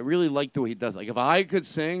I really like the way he does. Like if I could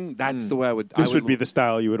sing, that's the way I would. This would be the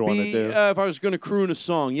style you would want to do. If I was going to croon a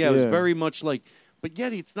song, it was very much like. But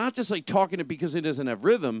yet it's not just like talking it because it doesn't have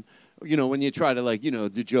rhythm. You know, when you try to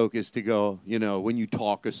the joke is to go, when you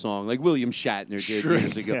talk a song like William Shatner did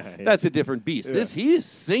years ago. Yeah. That's a different beast. Yeah. He is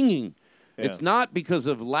singing. Yeah. It's not because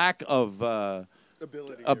of lack of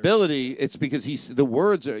ability. It's because the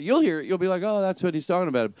words are. You'll hear it. You'll be like, oh, that's what he's talking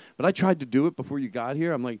about. But I tried to do it before you got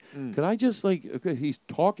here. I'm like, could I just okay, he's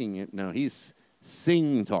talking it. No, he's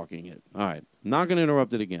talking it. All right. I'm not going to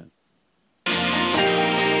interrupt it again.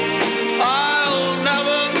 I'll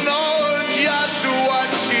never know just what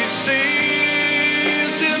she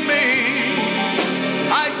sees in me.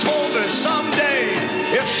 I told her someday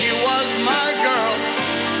if she was my girl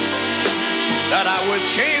that I would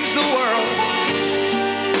change the world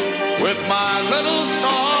with my little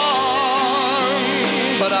song,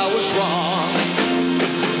 but I was wrong.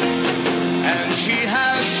 And she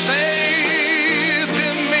has failed.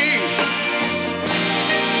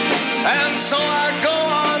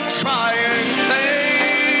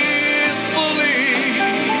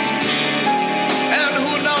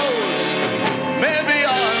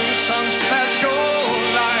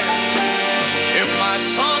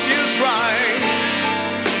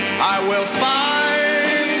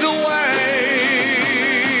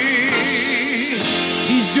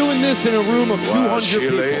 this in a room of 200 she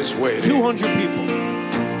people. lays waiting. 200 people.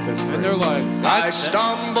 And they're like, I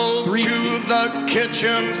stumbled to the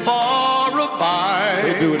kitchen for a bite.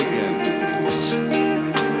 We'll do it again.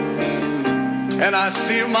 And I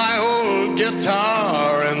see my old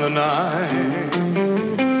guitar in the night.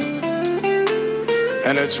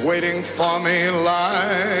 And it's waiting for me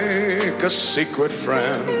like a secret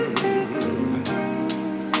friend.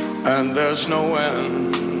 And there's no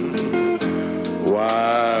end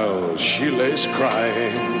while she lays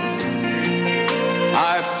crying.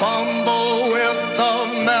 I fumble with a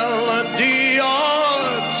melody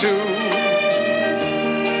or two,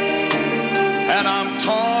 and I'm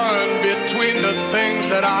torn between the things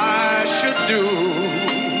that I should do.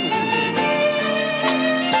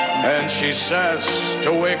 And she says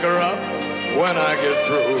to wake her up when I get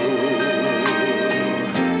through.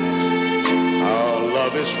 Our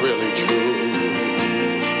love is really true.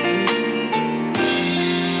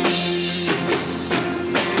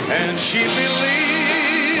 And she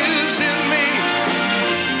believes in me.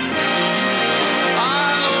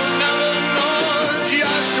 I'll never know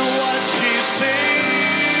just what she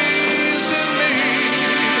sees in me.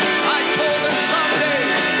 I told her someday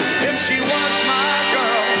if she was my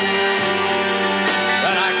girl,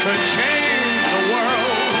 that I could change the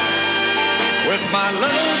world with my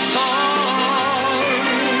little song.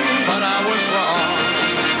 But I was wrong.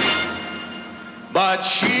 But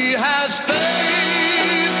she has faith.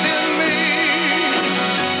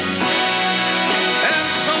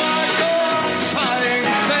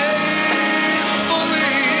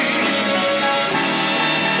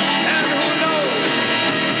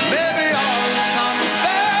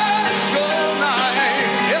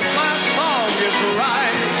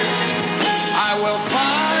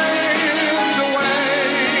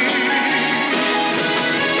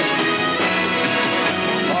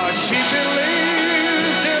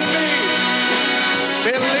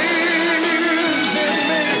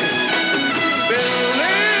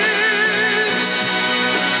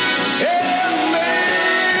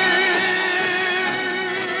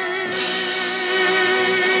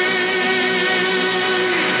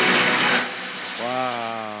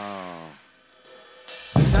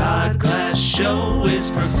 Show is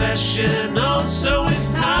professional, so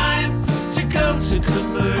it's time to go to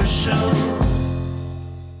commercial.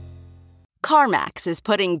 CarMax is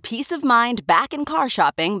putting peace of mind back in car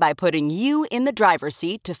shopping by putting you in the driver's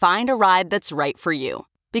seat to find a ride that's right for you.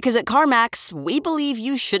 Because at CarMax, we believe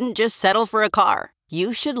you shouldn't just settle for a car.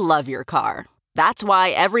 You should love your car. That's why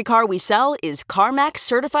every car we sell is CarMax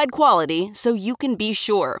certified quality, so you can be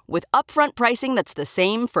sure with upfront pricing that's the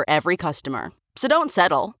same for every customer. So don't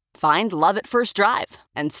settle. Find love at first drive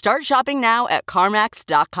and start shopping now at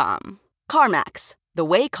CarMax.com. CarMax, the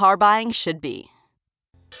way car buying should be.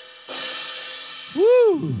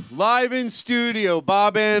 Woo! Live in studio,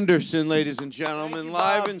 Bob Anderson, ladies and gentlemen.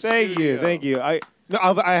 Live in studio. Thank you. I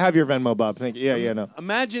have your Venmo, Bob. Thank you. Yeah, no.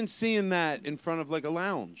 Imagine seeing that in front of like a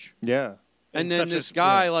lounge. Yeah. And then this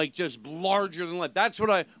guy, like, just larger than life. That's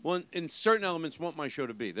what I want, in certain elements, want my show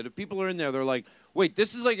to be. That if people are in there, they're like, wait,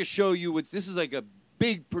 this is like a show this is like a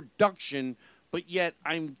big production, but yet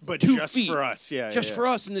I'm 2 just feet. For us, yeah. Just for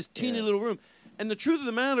us in this teeny little room. And the truth of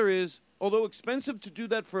the matter is, although expensive to do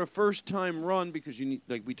that for a first-time run, because you need,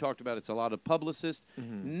 like we talked about, it's a lot of publicists,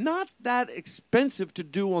 not that expensive to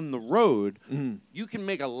do on the road. You can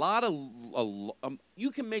make a lot of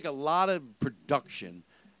production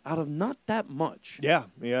out of not that much. Yeah.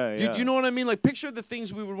 You know what I mean? Like, picture the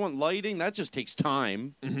things we would want. Lighting, that just takes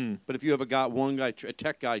time. But if you ever got a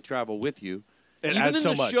tech guy travel with you, it even adds in so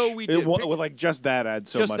the much. show we did, like just that adds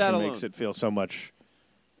so much and makes it feel so much.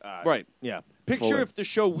 Right. Yeah. Picture if the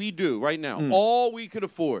show we do right now, all we could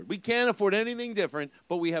afford. We can't afford anything different,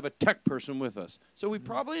 but we have a tech person with us. So we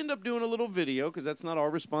probably end up doing a little video because that's not our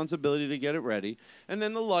responsibility to get it ready. And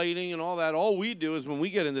then the lighting and all that. All we do is when we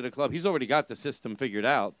get into the club, he's already got the system figured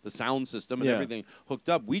out, the sound system and everything hooked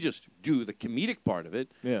up. We just do the comedic part of it.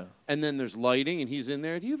 Yeah. And then there's lighting, and he's in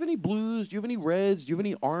there. Do you have any blues? Do you have any reds? Do you have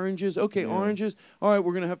any oranges? Okay, oranges. All right,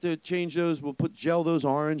 we're going to have to change those. We'll gel those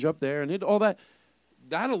orange up there and all that.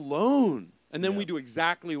 That alone. And then we do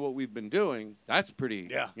exactly what we've been doing. That's pretty,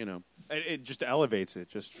 It just elevates it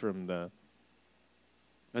just from the...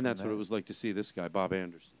 And that's what it was like to see this guy, Bob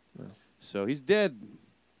Anderson. Yeah. So he's dead.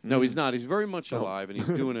 No, he's not. He's very much alive, and he's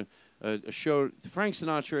doing a show, Frank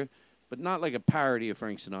Sinatra, but not like a parody of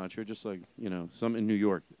Frank Sinatra, just like, some in New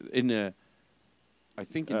York. I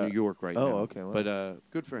think in New York right now. Oh, okay. Well.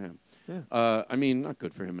 But good for him. Yeah. I mean, not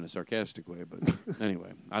good for him in a sarcastic way, but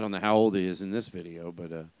anyway. I don't know how old he is in this video,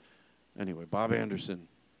 but... Anyway, Bob Anderson.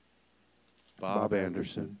 Bob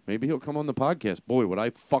Anderson. Maybe he'll come on the podcast. Boy, would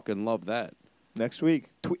I fucking love that. Next week.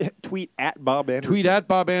 Tweet at Bob Anderson. Tweet at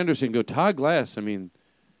Bob Anderson. Go Todd Glass. I mean,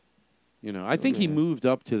 I think he moved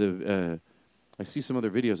up to the... I see some other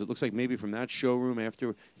videos. It looks like maybe from that showroom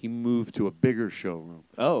after he moved to a bigger showroom.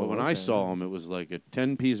 Oh, but when I saw him, it was like a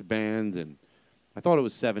 10-piece band, and I thought it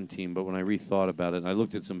was 17, but when I rethought about it, and I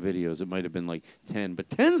looked at some videos, it might have been like 10. But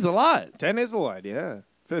 10's a lot. 10 is a lot, yeah.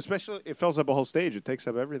 Especially, it fills up a whole stage. It takes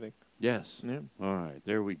up everything. Yes. Yeah. All right,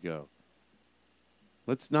 there we go.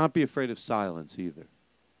 Let's not be afraid of silence either.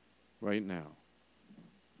 Right now.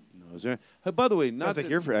 No, is there? By the way, not like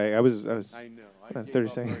you're. I was. I know. I 30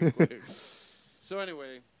 seconds. So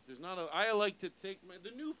anyway, there's not a. I like to take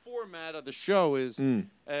the new format of the show is.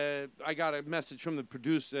 I got a message from the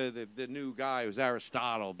producer, the new guy who's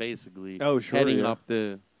Aristotle, basically. Oh, sure. Heading up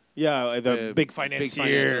the. Yeah, the big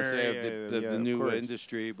financier. The new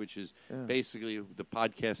industry, which is basically the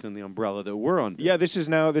podcast and the umbrella that we're under. Yeah, this is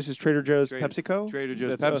Trader Joe's PepsiCo. Trader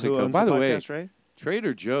Joe's That's PepsiCo. By the way, right?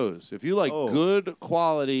 Trader Joe's. If you like good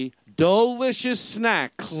quality, delicious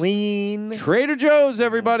snacks, clean Trader Joe's,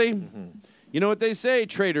 everybody. Mm-hmm. You know what they say?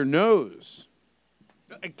 Trader knows.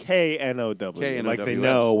 K-N-O-W. Like they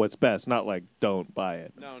know what's best, not like don't buy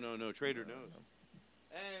it. No. Trader knows.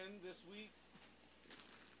 And this week,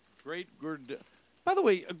 great By the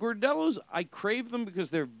way, Gordellos, I crave them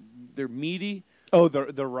because they're meaty. Oh,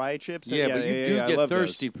 the rye chips? Yeah, but you do get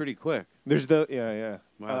thirsty pretty quick. There's the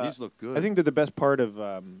Wow, these look good. I think they're the best part of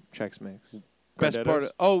Chex Mix. Best part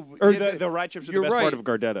of the rye chips are the best part of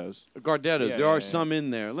Gardettos. Gardettos. There are some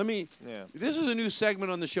in there. This is a new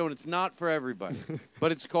segment on the show, and it's not for everybody.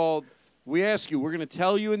 But it's called, we ask you, we're going to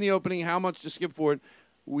tell you in the opening how much to skip forward.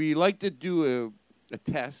 We like to do a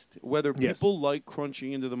test, whether people like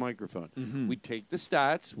crunching into the microphone. Mm-hmm. We take the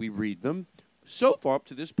stats, we read them. So far, up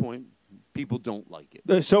to this point, people don't like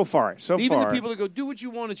it. So far. Even the people that go, do what you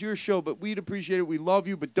want, it's your show, but we'd appreciate it, we love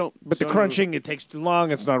you, but don't. But the crunching, it takes too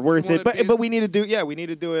long, it's not worth it. But we need to do it. We need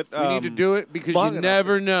to do it. We need to do it because you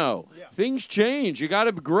never know. Yeah. Things change. You got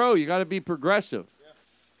to grow. You got to be progressive. Yeah.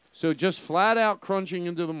 So just flat out crunching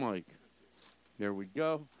into the mic. There we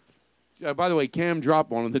go. By the way, Cam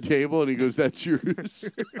dropped one on the table, and he goes, that's yours.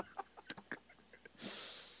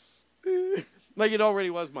 Like it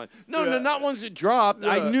already was mine. No, not once it dropped.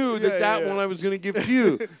 I knew that one I was going to give to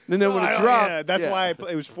you. And then when it dropped. Yeah, that's why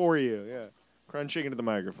it was for you. Yeah. Crunching into the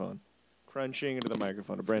microphone. Crunching into the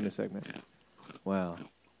microphone. A brand new segment. Wow.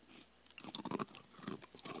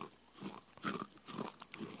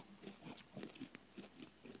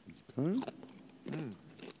 Okay.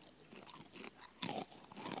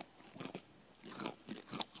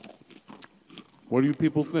 What do you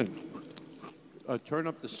people think? Turn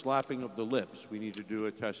up the slapping of the lips. We need to do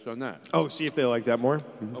a test on that. Oh, see if they like that more?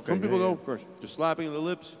 Mm-hmm. Okay. Some people go, of course. The slapping of the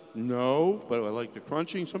lips? No, but I like the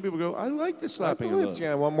crunching. Some people go, I like the slapping of the lips.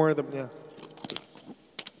 Yeah, one more of them, yeah.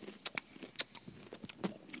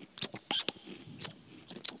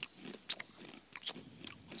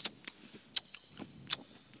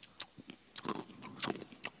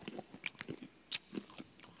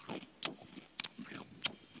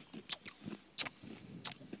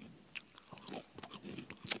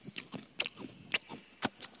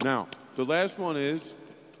 Now, the last one is,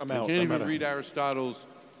 I can't even read Aristotle's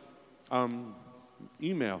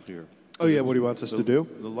email here. Oh, yeah, what he wants us to do?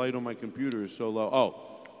 The light on my computer is so low.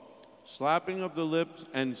 Oh, slapping of the lips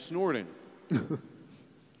and snorting.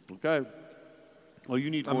 Okay. Oh, you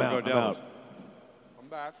need more Gordellos. Come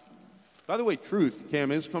back. By the way,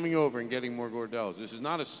 Cam is coming over and getting more Gordellos. This is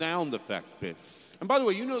not a sound effect bit. And by the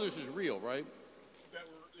way, you know this is real, right?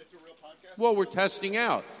 It's a real podcast? Well, we're testing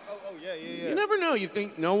out. Oh, yeah. You never know. You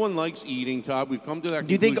think no one likes eating, Todd. We've come to that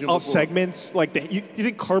conclusion. Do you think all segments, like you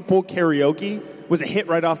think carpool karaoke was a hit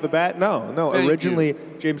right off the bat? No. Originally,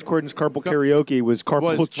 James Corden's carpool karaoke was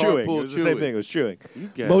carpool chewing. It was the same thing. It was chewing.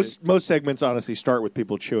 Most segments, honestly, start with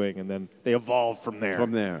people chewing, and then they evolve from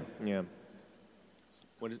there. Yeah.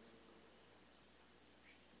 What is?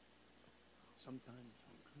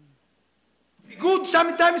 Good,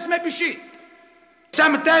 sometimes maybe shit.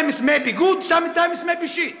 Sometimes maybe good, sometimes maybe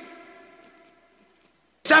shit.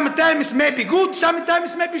 Sometimes maybe good,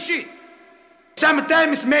 sometimes maybe shit.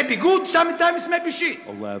 Sometimes maybe good, sometimes maybe shit.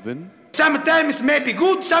 11. Sometimes maybe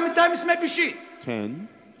good, sometimes maybe shit. 10.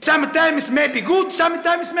 Sometimes maybe good,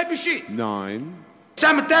 sometimes maybe shit. 9.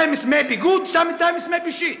 Sometimes maybe good, sometimes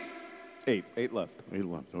maybe shit. 8. 8 left. 8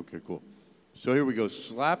 left. Okay, cool. So here we go.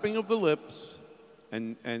 Slapping of the lips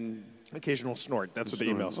and occasional snort. That's what the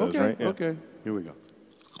email says, right? Yeah. Okay. Here we go.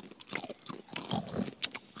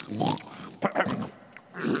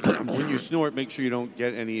 When you snort, make sure you don't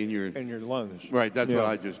get any in your lungs. Right, that's what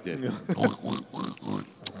I just did.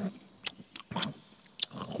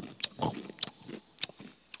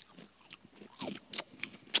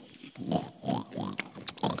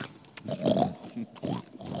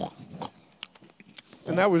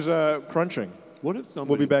 And that was crunching. What if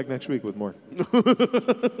We'll be back next week with more.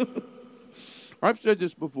 I've said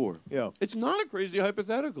this before. Yeah. It's not a crazy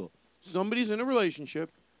hypothetical. Somebody's in a relationship,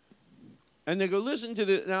 and they go, listen to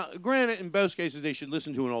the... Now, granted, in most cases, they should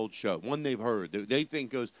listen to an old show, one they've heard. They think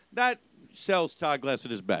goes, that sells Todd Glass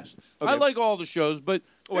at his best. Okay. I like all the shows, but...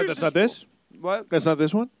 Oh, wait, that's not this? What? That's not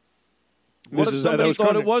this one? What if somebody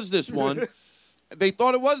thought it was this one? one? They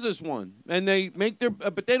thought it was this one, and they make their...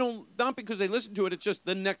 but they don't... Not because they listen to it, it's just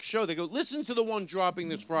the next show. They go, listen to the one dropping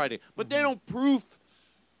this Friday. But they don't proof...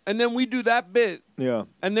 And then we do that bit. Yeah.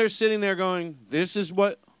 And they're sitting there going, this is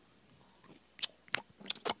what...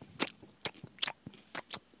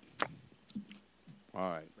 All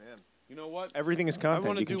right. Man. You know what? Everything is content. I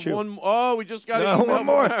want to You can do chew. one... Oh, we just got No, one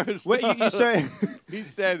more. Wait, you say... He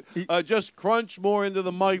said, just crunch more into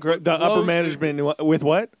the mic. The upper management with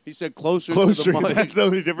what? He said closer Closer. to the mic. That's the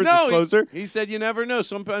only difference No, is closer? He said you never know.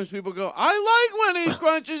 Sometimes people go, I like when he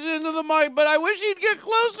crunches into the mic, but I wish he'd get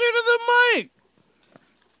closer to the mic.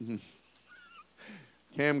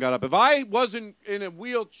 Cam got up. If I wasn't in a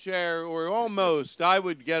wheelchair or almost, I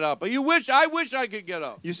would get up. I wish I could get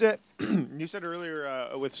up. You said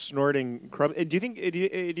earlier with snorting crumbs. Do you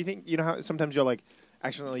think you know how sometimes you'll like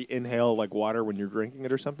accidentally inhale like water when you're drinking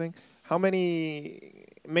it or something? How many?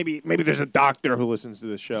 Maybe there's a doctor who listens to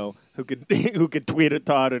this show who could tweet at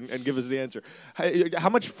Todd and give us the answer. How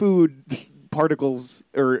much food particles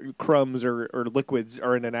or crumbs or liquids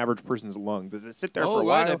are in an average person's lung? Does it sit there for a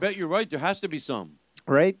while? I bet you're right. There has to be some.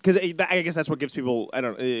 Right? Because I guess that's what gives people,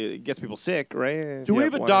 it gets people sick, right? Do we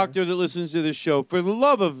have a doctor that listens to this show? For the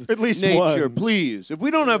love of at least nature, one. Please. If we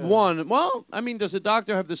don't have one, well, I mean, does a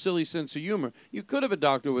doctor have the silly sense of humor? You could have a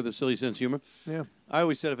doctor with a silly sense of humor. Yeah. I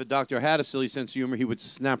always said if a doctor had a silly sense of humor, he would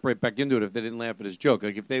snap right back into it if they didn't laugh at his joke.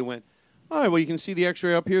 Like if they went, all right, well, you can see the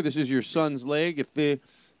X-ray up here. This is your son's leg. If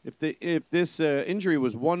this injury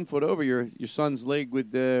was 1 foot over your son's leg, we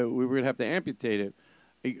were gonna have to amputate it.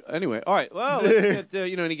 Anyway, all right. Well, let's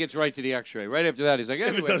get, and he gets right to the X-ray. Right after that, he's like,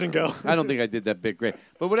 anyway, if it doesn't go. I don't think I did that bit great.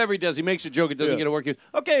 But whatever he does, he makes a joke. It doesn't get to work. He goes,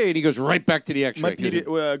 okay, and he goes right back to the X-ray.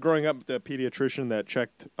 Growing up, the pediatrician that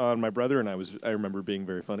checked on my brother and I remember being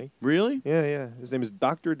very funny. Really? Yeah. His name is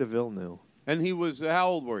Dr. DeVilleneuve. And he was, how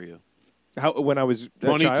old were you? When I was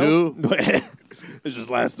 22? It was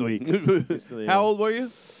just last week. How old were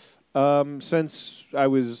you? Since I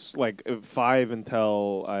was like 5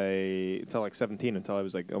 until like 17, until I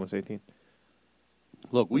was like almost 18.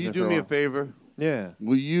 Look, will you do me a favor? Yeah.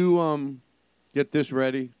 Will you get this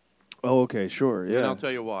ready? Oh, okay, sure. Yeah. And I'll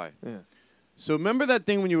tell you why. Yeah. So remember that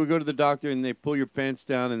thing when you would go to the doctor and they pull your pants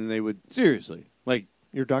down and they would seriously like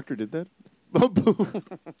your doctor did that?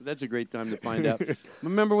 That's a great time to find out.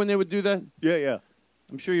 Remember when they would do that? Yeah.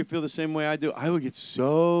 I'm sure you feel the same way I do. I would get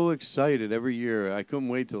so excited every year. I couldn't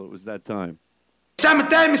wait till it was that time.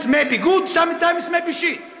 Sometimes may be good, sometimes may be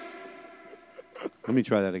shit. Let me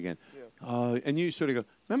try that again. Yeah. And you sort of go,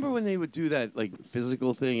 remember when they would do that like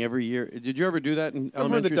physical thing every year? Did you ever do that in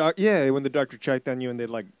elementary school? When the doctor checked on you and they'd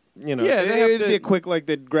like, it'd be a quick, like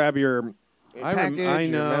they'd grab your package. I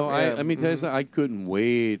know. Let me tell you something. I couldn't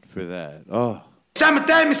wait for that. Oh.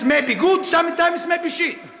 Sometimes may be good, sometimes may be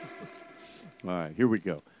shit. All right, here we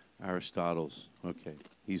go. Aristotle's. Okay,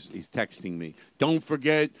 he's texting me. Don't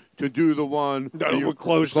forget to do the one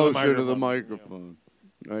closer to the microphone.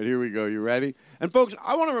 All right, here we go. You ready? And folks,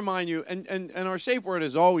 I want to remind you, and our safe word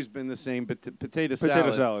has always been the same, but potato salad.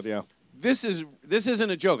 Potato salad, yeah. This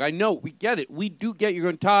isn't a joke. I know we get it. We do get you're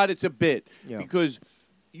going, Todd. It's a bit because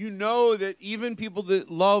you know that even people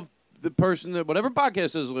that love the person that whatever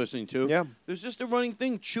podcast is listening to, there's just a running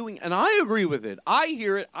thing, chewing, and I agree with it. I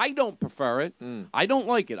hear it. I don't prefer it. I don't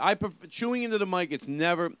like it. I prefer chewing into the mic. It's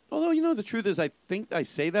never. Although the truth is, I think I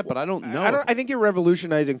say that, but I don't know. I think you're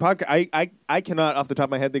revolutionizing podcast. I cannot, off the top of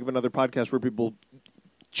my head, think of another podcast where people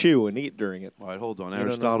chew and eat during it. All right, hold on.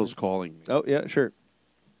 Aristotle's calling me. Oh yeah, sure.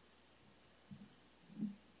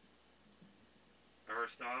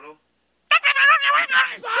 Aristotle.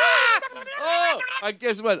 I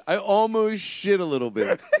guess what? I almost shit a little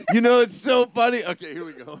bit. It's so funny. Okay, here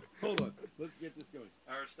we go. Hold on. Let's get this going.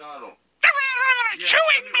 Aristotle.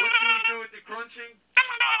 Chewing. What do you do with the crunching?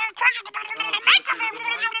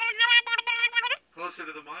 Closer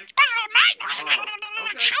to the mic?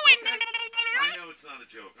 Chewing. I know it's not a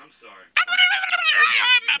joke. I'm sorry.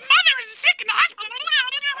 Mother is sick in the hospital.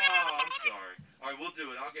 Oh, I'm sorry. All right, we'll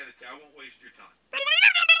do it. I'll get it to you. I won't waste your time.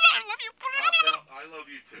 I love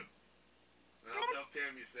you too. And I'll tell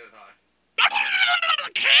Cam you said hi.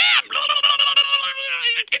 Cam!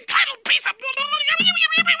 Entitled piece of...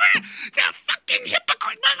 The fucking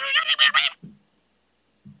hypocrite!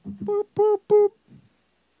 Boop, boop, boop.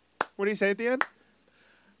 What do you say at the end?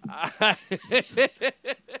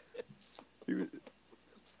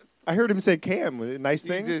 I heard him say Cam. Nice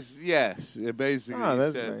things? Yes. Basically, Oh,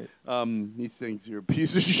 that's said, nice. he thinks you're a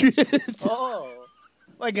piece of shit. Oh.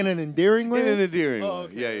 Like in an endearing way? In an endearing way.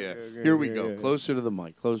 okay, Yeah. okay, Here we okay, go. yeah. Closer to the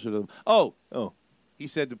mic. Closer to the... Oh. He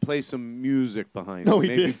said to play some music behind it. No, he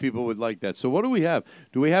Maybe did. people would like that. So what do we have?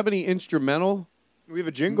 Do we have any instrumental? We have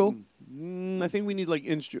a jingle. I think we need like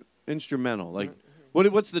instrumental. Like,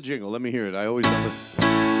 what's the jingle? Let me hear it. I always love it.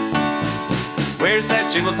 Where's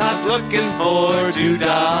that jingle Todd's looking for?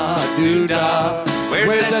 Doo-dah, doo-dah.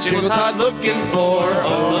 Where's that jingle Todd's looking for?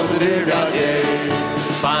 Oh, doo-dah, yes.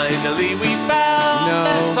 Finally we found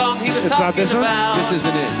that song he was talking about. This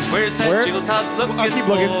isn't it. Where's that jingle Todd's looking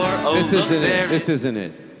for? Oh, This isn't there it. This isn't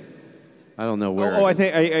it. I don't know where. I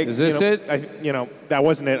think... Is this it? That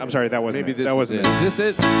wasn't it. I'm sorry, that wasn't Maybe it. this That wasn't is it. Is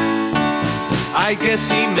this it? I guess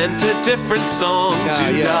he meant a different song.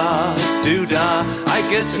 Doo-dah, doo-dah. I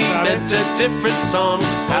guess he meant a different song.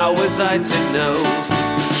 How was I to know?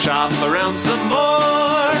 Shop around some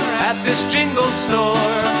more at this jingle store.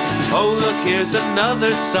 Oh, look, here's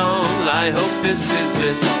another song. I hope this is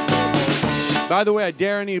it. By the way, I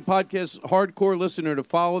dare any podcast hardcore listener to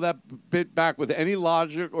follow that bit back with any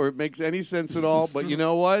logic or it makes any sense at all. But you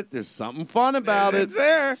know what? There's something fun about it. It's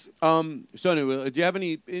there. So anyway, do you have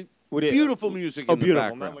any beautiful music in the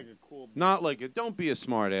background? Not like a cool... Not like it. Don't be a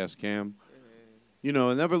smart ass, Cam. You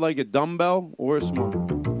know, never like a dumbbell or a smart.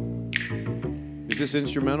 Is this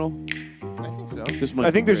instrumental? I think so. This might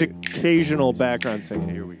I think be there's great. occasional background singing.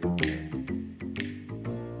 Here we go.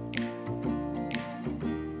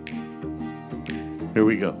 Here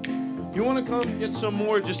we go. You want to come get some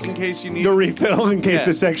more just in case you need The refill in case Yeah.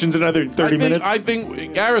 the section's another 30 minutes? I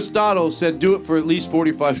think Aristotle said do it for at least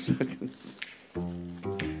 45 seconds.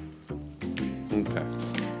 Okay.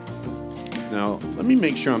 Now, let me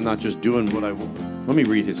make sure I'm not just doing what I want. Let me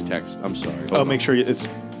read his text. I'm sorry. Hold on. make sure it's...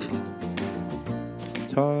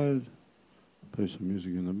 Todd, play some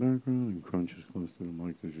music in the background and crunch as close to the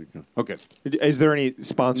mic as you can. Okay. Is there any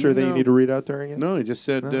sponsor that you No. need to read out during it? No, he just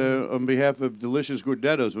said on behalf of Delicious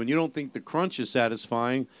Gordettos, when you don't think the crunch is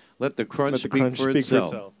satisfying, let the crunch, Let the speak, crunch for, speak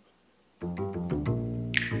itself. for itself.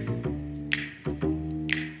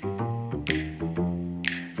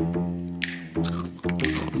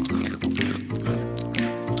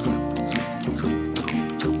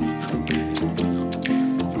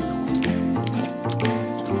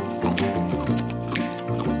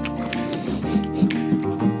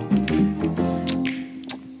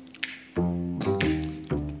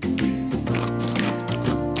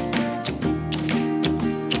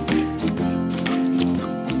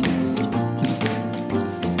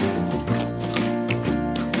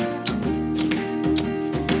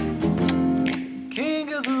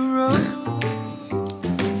 King of the road.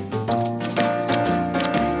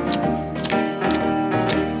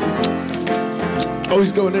 Oh,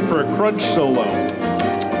 he's going in for a crunch solo.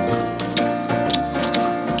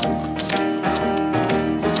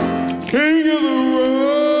 King of the road.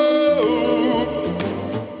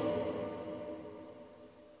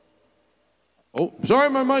 Oh, sorry,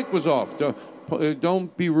 my mic was off.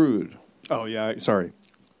 Don't be rude. Oh, yeah, sorry.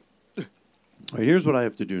 All right, here's what I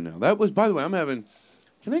have to do now. That was, by the way, I'm having...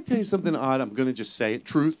 Can I tell you something odd? I'm going to just say it.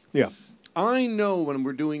 Truth. Yeah. I know when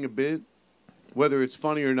we're doing a bit, whether it's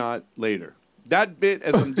funny or not, later. That bit,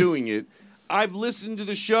 as I'm doing it, I've listened to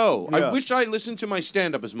the show. Yeah. I wish I listened to my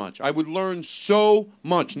stand-up as much. I would learn so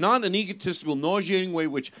much. Not an egotistical, nauseating way,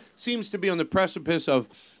 which seems to be on the precipice of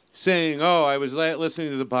saying, oh, I was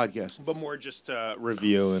listening to the podcast. But more just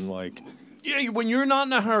review and like... Yeah, when you're not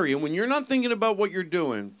in a hurry and when you're not thinking about what you're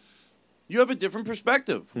doing, you have a different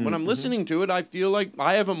perspective. When I'm listening to it, I feel like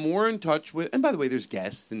I have a more in touch with... And by the way, there's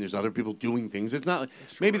guests and there's other people doing things. It's not...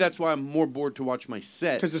 Maybe that's why I'm more bored to watch my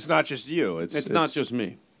set. Because it's not just you. It's not just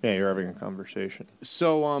me. Yeah, you're having a conversation.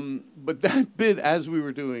 So, but that bit, as we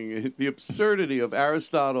were doing it, the absurdity of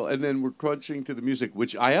Aristotle, and then we're crunching to the music,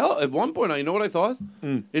 which at one point, I know what I thought?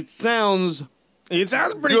 It sounds... It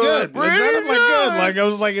sounded pretty good. It sounded like good. Like I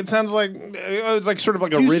was like, it sounds like it's like sort of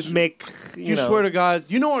like a rhythmic. You know. Swear to God,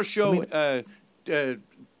 you know our show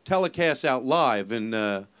telecasts out live, and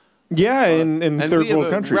Yeah, in and third we have world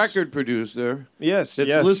a countries. record producer. Yes, that's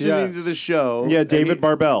yes, listening yes. to the show. Yeah, David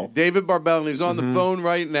Barbell. David Barbell, and he's on the phone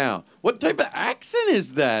right now. What type of accent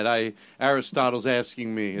is that? Aristotle's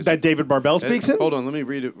asking me. That David Barbell speaks in? Hold on, let me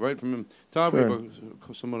read it right from him. Todd, Sure. we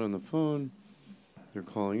have someone on the phone. They're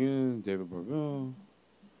calling in. David Barbell.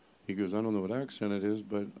 He goes, I don't know what accent it is,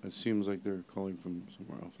 but it seems like they're calling from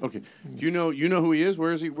somewhere else. Okay, you know who he is?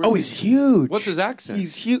 Where is he? He's huge. What's his accent?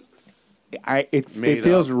 He's huge. It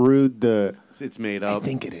feels rude. It's made up. I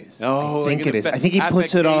think it is. Oh, I think like it is. I think he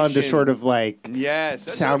puts it on to sort of like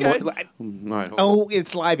sound okay. more. Right,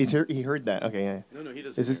 It's live. He heard that. Okay, yeah. No, he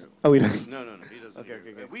doesn't. Is this? Oh, he doesn't. No, he doesn't. Okay.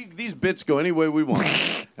 These bits go any way we want,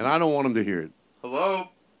 and I don't want him to hear it. Hello.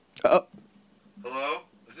 Hello.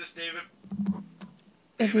 Is this David?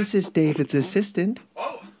 This is David's assistant.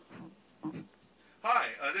 Oh. Hi.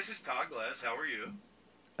 This is Todd Glass. How are you?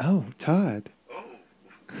 Oh, Todd. Oh.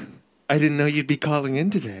 I didn't know you'd be calling in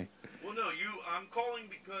today. Well, no, I'm calling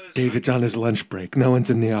because David's on his lunch break. No one's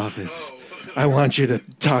in the office. I want you to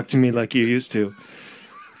talk to me like you used to.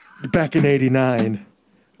 Back in '89.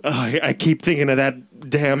 I keep thinking of that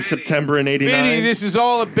damn September in '89. Vinny, this is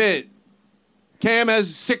all a bit. Cam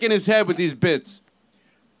has sick in his head with these bits.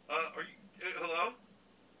 Are you? Hello?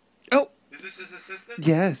 Oh. Is this his assistant?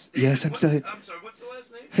 Yes, yes, I'm sorry. I'm sorry. What's the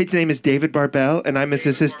last name? His name is David Barbell, and I'm his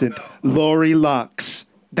assistant, Lori Lux.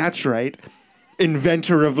 That's right.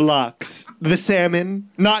 Inventor of Lux. The salmon,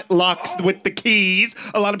 not Lux with the keys.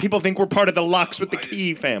 A lot of people think we're part of the Lux with the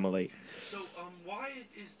key family. So, why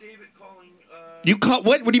is David calling? You call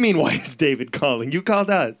what? What do you mean? Why is David calling? You called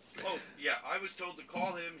us. Oh, yeah. I was told to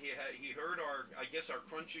call him. He heard our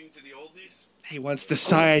crunching to the oldies. He wants to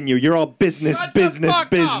sign you. You're all business. Shut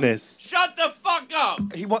the fuck up!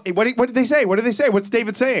 What did they say? What did they say? What's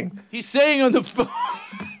David saying? He's saying on the phone.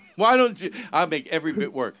 Why don't you? I'll make every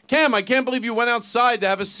bit work. Cam, I can't believe you went outside to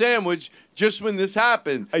have a sandwich just when this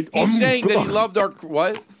happened. He's saying that he loved our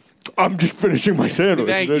what? I'm just finishing my sandwich.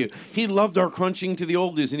 Thank you. He loved our crunching to the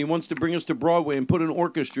oldies, and he wants to bring us to Broadway and put an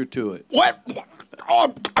orchestra to it. What?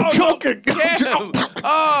 Oh, I'm choking. Cam.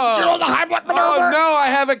 Oh, no, I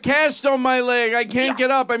have a cast on my leg. I can't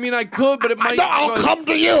get up. I mean, I could, but it might... No, I'll come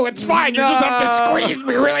to you. It's fine. You just have to squeeze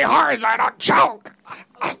me really hard so I don't choke.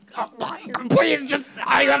 Please, just...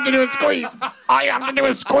 All you have to do is squeeze. All you have to do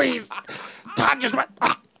is squeeze. Todd just went...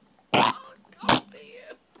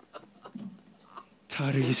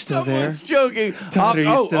 Todd, are you still there? Someone's joking. Todd, are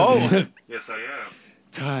you still there? Yes, I am.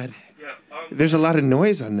 Todd, Yeah. there's a lot of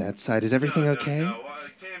noise on that side. Is everything okay? No,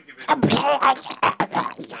 Cam give it. That's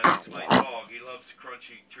my dog. He loves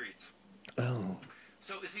crunchy treats. Oh.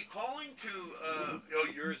 So is he calling to?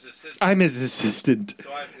 You're his assistant. I'm his assistant. So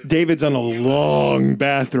David's on a long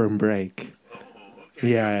bathroom break. Oh, okay.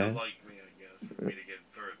 Yeah. You like me, I guess, for me to get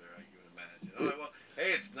further, I can imagine. All right, well,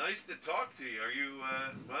 hey, it's nice to talk to you. Are you?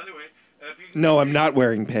 By the way, if you. No, I'm not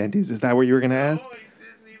wearing panties. Is that what you were going to ask? No, I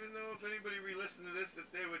didn't even know if anybody re-listened to this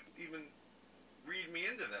that they would even read me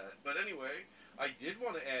into that. But anyway, I did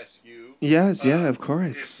want to ask you. Yes, yeah, of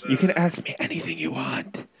course. You can ask me anything you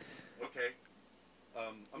want. Okay.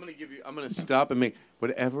 I'm gonna stop and make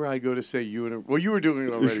whatever I go to say. You were doing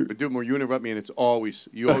it already, but do it more. You interrupt me, and you always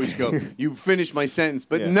go. You finish my sentence,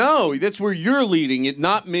 but no, that's where you're leading it,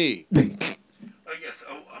 not me. Yes.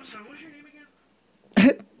 Oh, I'm sorry. What's your name again?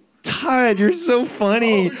 Todd, you're so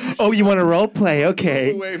funny. Oh, you want to role play?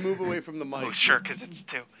 Okay. Move away from the mic. Oh, sure, because it's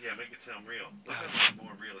too. Yeah, make it sound real. Look how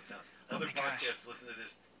more real it sounds. Other podcasts listen to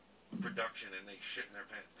this production and they shit in their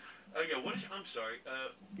pants. Oh yeah, I'm sorry.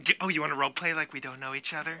 You want to role play like we don't know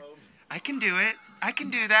each other? I can do it. I can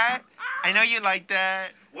do that. I know you like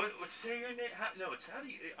that. What? Say your name. How do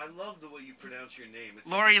you? I love the way you pronounce your name. It's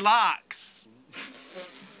Lori Lux.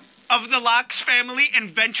 Of the Lux family,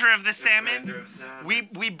 inventor of the salmon.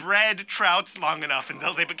 We bred trouts long enough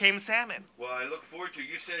until they became salmon. Well, I look forward to it.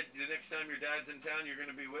 You said the next time your dad's in town, you're going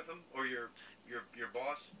to be with him, or your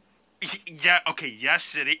boss. Yeah. Okay.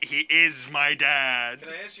 Yes, he is my dad. Can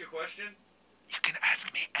I ask you a question? You can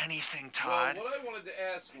ask me anything, Todd. Well, what I wanted to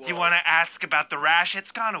ask was... You want to ask about the rash?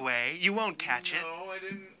 It's gone away. You won't catch it. No, I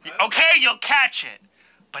didn't. Okay, you'll catch it.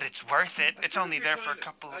 But it's worth it. It's only there for a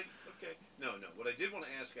couple of... Okay. No. What I did want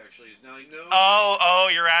to ask, actually, is now I know... Oh,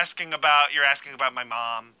 you're asking about my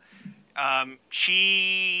mom.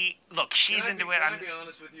 She's into it. Can I be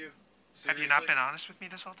honest with you? Seriously? Have you not been honest with me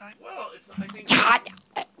this whole time? Well, I think...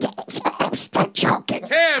 I'm still joking.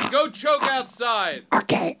 Cam, go choke outside.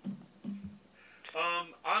 Okay.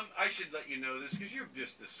 I should let you know this because you're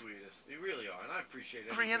just the sweetest. You really are, and I appreciate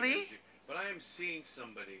it. Really? But I am seeing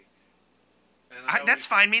somebody. And that's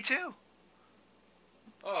fine, me too.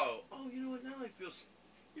 Oh, you know what? Now I feel.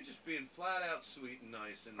 You're just being flat out sweet and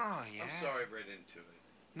nice, and Oh, yeah. I'm sorry I've read into it.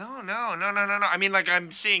 No. I mean, like,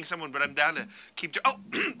 I'm seeing someone, but I'm down to keep... Oh,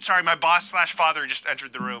 sorry, my boss/father just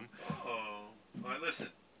entered the room. Uh-oh. All right, listen.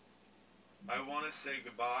 I want to say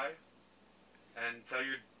goodbye and tell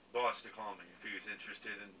your boss to call me if he was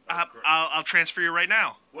interested in... I'll transfer you right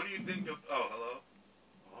now. What do you think of... Oh, hello?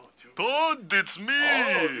 Todd, it's me.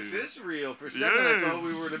 Oh, this is real. For a second, I thought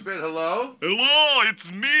we were in a bit. Hello? Hello, it's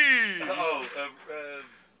me. Oh,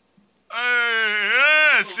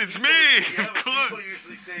 yes, it's me. Yeah, people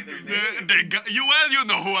usually say their name. You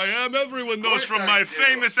know who I am. Everyone knows from my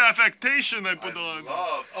famous affectation I put on.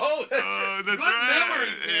 Oh, that's that's good right. memory,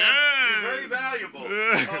 Dan. Yeah. You're very valuable.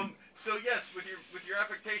 So yes, with your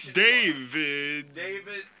affectation. David.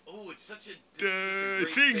 Oh, it's such a. I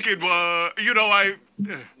think it was. You know,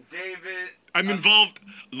 David. I'm involved.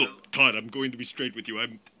 Look, Todd, I'm going to be straight with you.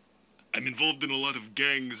 I'm involved in a lot of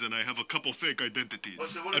gangs, and I have a couple fake identities. Oh,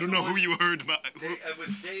 so I don't know who you heard. It was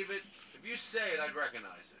David. If you say it, I'd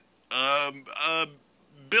recognize it.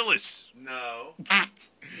 Billis. No.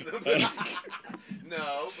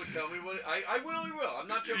 No, but tell me what I really will. I'm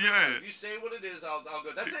not joking. Yeah. If you say what it is, I'll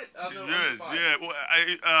go. That's it. I'll know. Yes, yeah. Well,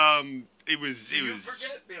 it was. You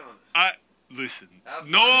forget? Be honest. Listen.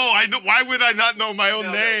 Absolutely. No, I know. Why would I not know my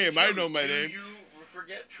own name? I know my name. You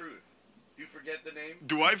forget truth. You forget the name.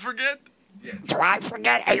 Do I forget? Yeah. Do I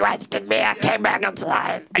forget? Are you asking me? I came back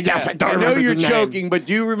inside. Yes, I don't I know remember you're the name. joking, but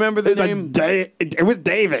do you remember the name? It was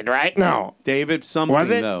David, right? No. David something,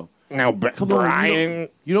 Was it? though. No, Brian.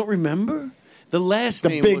 You don't remember? The last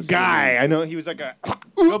name big was guy. I know he was like a...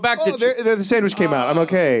 Go back to... the sandwich came out. I'm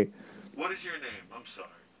okay. What is your name? I'm sorry.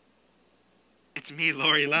 It's me,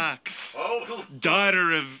 Lori Locks. Oh.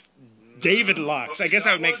 Daughter of David Locks. Okay, I guess so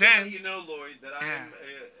that would make I wanna sense. let you know, Lloyd, that I am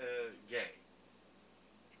gay.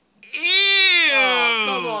 Ew! Oh,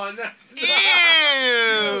 come on. That's Ew!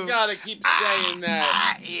 You gotta keep saying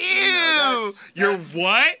that. Ew! You're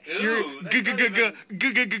what? You're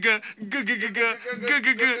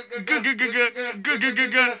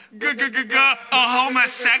a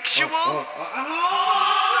homosexual?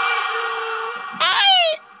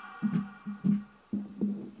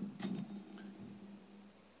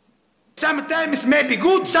 Sometimes may be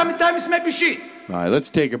good, sometimes may be shit. All right, let's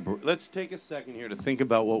take a second here to think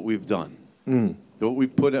about what we've done. What we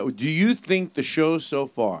put out. Do you think the show so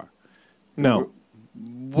far? No.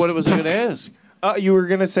 What was I going to ask? You were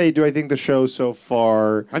going to say, do I think the show so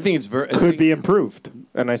far I think it's could be improved?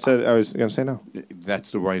 And I said I was going to say no.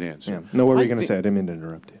 That's the right answer. Yeah. No, what were you going to say? I didn't mean to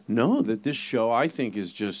interrupt you. No, that this show, I think,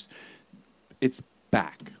 is just, it's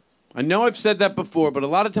back. I know I've said that before, but a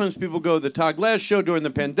lot of times people go, the Todd Glass show during the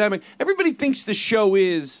pandemic, everybody thinks the show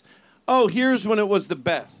is, oh, here's when it was the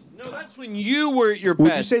best. No, that's when you were at your best.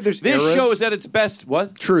 Would you say there's this eras? show is at its best?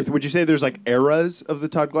 What? Truth. Would you say there's like eras of the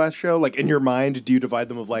Todd Glass show? Like in your mind, do you divide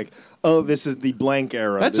them of like, oh, this is the blank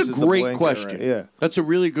era? That's this a is the great blank question. Era. Yeah. That's a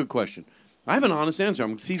really good question. I have an honest answer.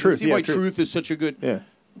 I'm see why truth is such a good. Yeah.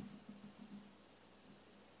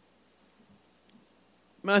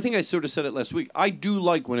 I mean, I think I sort of said it last week. I do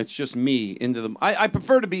like when it's just me into the. I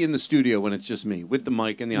prefer to be in the studio when it's just me with the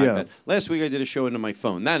mic and the iPad. Last week I did a show into my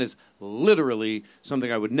phone. That is literally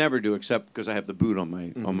something I would never do except because I have the boot on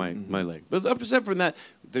my leg. But except from that,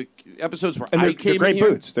 the episodes where And I they're came great in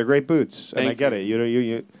here, boots. They're great boots, and I get it.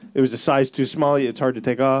 You it was a size too small. It's hard to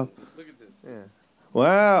take off. Look at this. Yeah.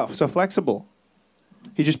 Wow, so flexible.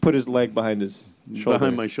 He just put his leg behind his shoulder.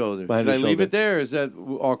 Behind my shoulder. Behind Should I his leave shoulder. it there? Or is that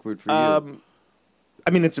awkward for you? I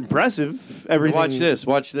mean, it's impressive. Everything.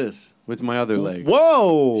 Watch this with my other leg.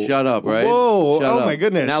 Whoa! Shut up, right? Whoa! Shut Oh up. my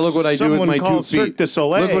goodness! Now look what I do with Someone my 2 call Cirque feet. du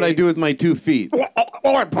Soleil. Look what I do with my 2 feet.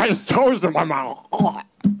 Oh, I put his toes in my mouth.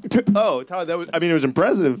 Oh, Todd, that was. I mean, it was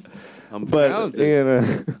impressive. I'm but talented. you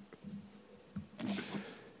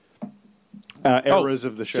know, eras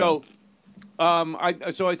of the show. So, I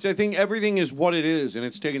think everything is what it is, and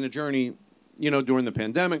it's taken a journey, during the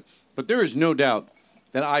pandemic. But there is no doubt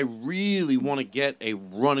that I really want to get a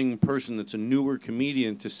running person that's a newer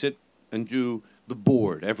comedian to sit and do the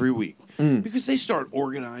board every week because they start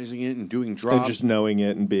organizing it and doing drops and just knowing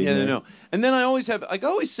it and being they there. know. And then I always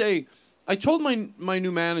say, I told my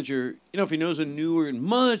new manager, if he knows a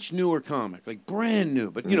much newer comic, like brand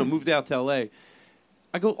new, but moved out to LA,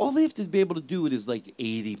 I go, all they have to be able to do it is like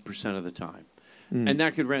 80% of the time. And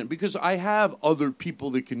that could rent because I have other people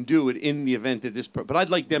that can do it in the event that but I'd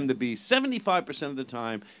like them to be 75% of the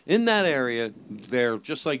time in that area. They're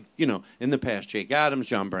just like, in the past, Jake Adams,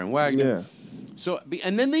 John Bryan Wagner. Yeah. So,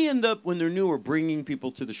 and then they end up, when they're newer, bringing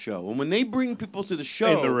people to the show. And when they bring people to the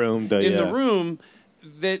show. In the room, the room,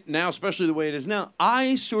 that now, especially the way it is now,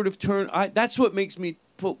 I sort of turn, that's what makes me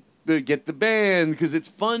get the band because it's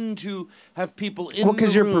fun to have people in the room. Well,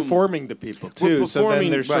 because you're performing to people too, so then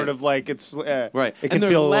there's sort of like it's right. It can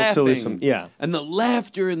feel a little silly. And the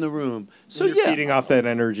laughter in the room. So you're feeding off that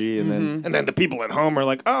energy, and then the people at home are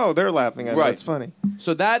like, oh, they're laughing at it. That's funny.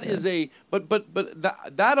 So that is but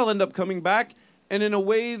that'll end up coming back, and in a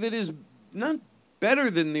way that is not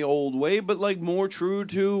better than the old way, but like more true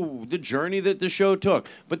to the journey that the show took.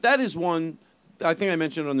 But that is one, I think I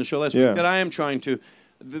mentioned it on the show last week, that I am trying to.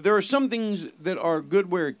 There are some things that are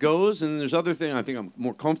good where it goes, and there's other things I think I'm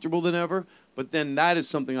more comfortable than ever. But then that is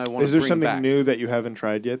something I want to bring back. Is there something new that you haven't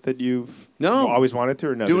tried yet that you've always wanted to,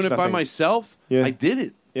 or no? Doing it by myself? Yeah. I did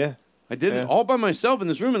it. Yeah. I did it all by myself in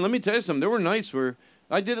this room. And let me tell you something. There were nights where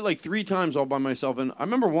I did it like 3 times all by myself. And I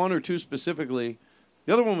remember 1 or 2 specifically.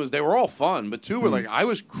 The other one was, they were all fun, but 2 were like, I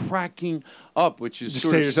was cracking up, which is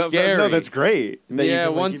sort of scary. No, that's great.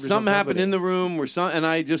 Something happened in the room and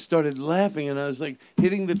I just started laughing, and I was like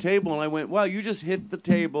hitting the table, and I went, wow, you just hit the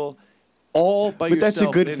table all by yourself. But that's a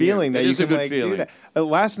good feeling that you can feeling. do that.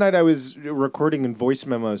 Last night I was recording in voice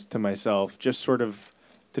memos to myself, just sort of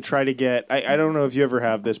to try to get, I don't know if you ever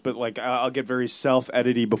have this, but like I'll get very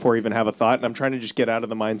self-edity before I even have a thought, and I'm trying to just get out of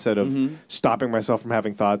the mindset of stopping myself from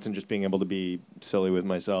having thoughts and just being able to be silly with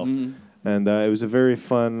myself. And it was a very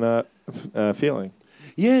fun feeling.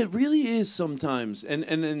 Yeah, it really is sometimes.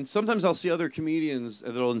 And sometimes I'll see other comedians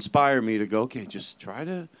that'll inspire me to go, okay, just try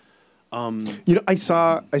to... I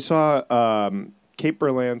saw Kate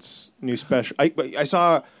Berlant's new special. I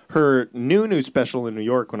saw her new special in New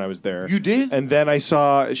York when I was there. You did? And then I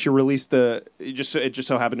saw she released it just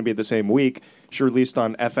so happened to be the same week. She released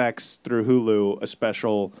on FX through Hulu a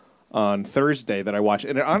special on Thursday that I watched,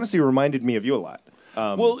 and it honestly reminded me of you a lot.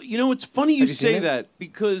 Well, it's funny you say that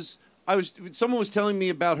because someone was telling me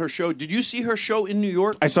about her show. Did you see her show in New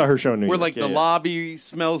York? I saw her show in New Where York. Where the lobby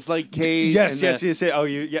smells like Kate. Yes. Oh,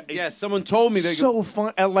 yeah. Someone told me that. So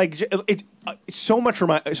fun. So much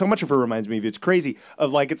of her reminds me of you. It's crazy.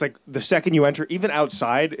 It's like the second you enter, even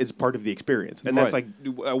outside, is part of the experience, and that's like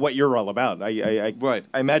what you're all about. I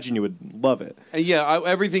imagine you would love it.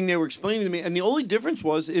 Everything they were explaining to me, and the only difference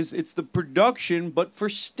is it's the production, but for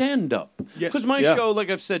stand up. Yes. Because my show, like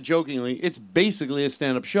I've said jokingly, it's basically a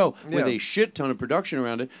stand up show with a shit ton of production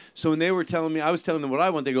around it. So when they were telling me, I was telling them what I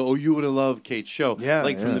want. They go, "Oh, you would have loved Kate's show."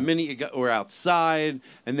 From the minute we're outside,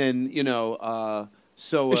 and then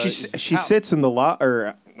So she sits in the lot,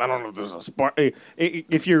 or I don't know if there's a spot.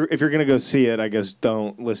 If you're gonna go see it, I guess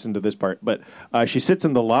don't listen to this part. But she sits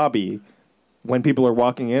in the lobby when people are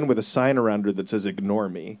walking in with a sign around her that says "Ignore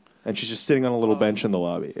me," and she's just sitting on a little bench in the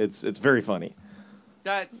lobby. It's very funny.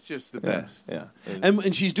 That's just the best. Yeah.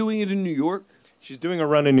 And she's doing it in New York. She's doing a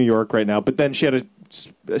run in New York right now, but then she had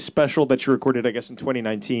a special that she recorded, I guess, in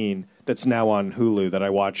 2019 that's now on Hulu that I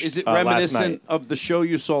watched. Is it last reminiscent night. of the show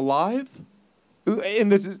you saw live? In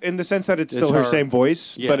the sense that it's still her same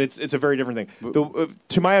voice, but it's a very different thing.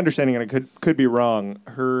 To my understanding, and I could be wrong,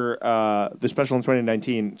 her the special in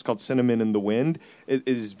 2019, it's called Cinnamon in the Wind. It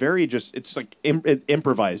is very it's like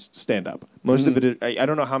improvised stand up. Most of it, I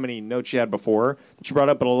don't know how many notes she had before that she brought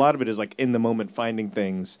up, but a lot of it is like in the moment finding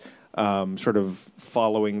things, sort of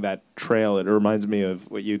following that trail. It reminds me of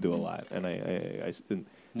what you do a lot, and it's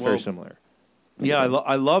very similar. Yeah,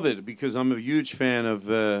 I love it because I'm a huge fan of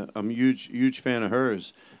huge fan of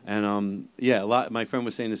hers, and my friend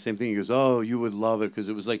was saying the same thing. He goes, "Oh, you would love it,"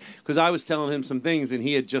 because I was telling him some things, and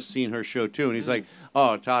he had just seen her show too, and he's like,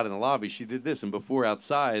 "Oh, Todd in the lobby, she did this, and before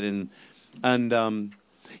outside, and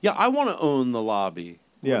I want to own the lobby."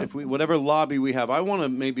 Yeah. Whatever lobby we have, I want to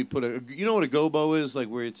maybe put you know what a gobo is, like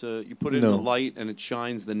where it's you put it in a light and it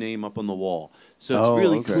shines the name up on the wall, so it's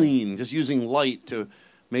really clean, just using light to.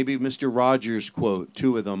 Maybe Mr. Rogers quote,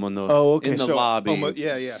 2 of them on the in the lobby.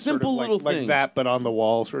 Simple sort of little things. Like that, but on the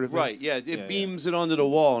wall sort of thing. Right, it beams it onto the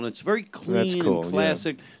wall, and it's very clean and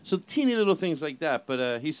classic. So teeny little things like that.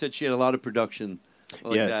 But he said she had a lot of production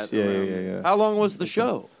like that. Yeah. How long was the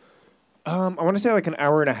show? I want to say like an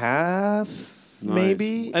hour and a half,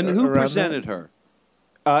 maybe. And who presented her?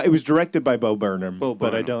 It was directed by Bo Burnham,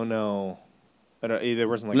 but I don't know. There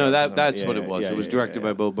wasn't like that's what it was. It was directed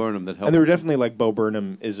by Bo Burnham that helped. And there were definitely like Bo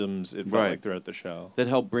Burnham isms like throughout the show that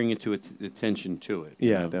helped bring it to attention to it.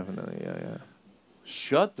 Yeah, definitely. Yeah.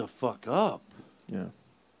 Shut the fuck up. Yeah.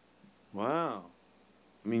 Wow.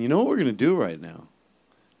 I mean, you know what we're gonna do right now?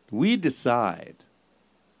 We decide.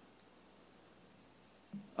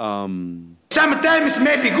 Sometimes it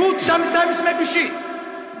may be good, sometimes it may be shit.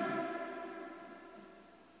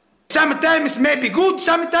 Sometimes it may be good,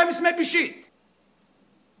 sometimes it may be shit.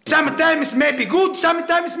 Sometimes it may be good,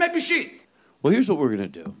 sometimes it may be shit. Well, here's what we're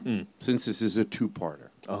going to do, since this is a 2-parter.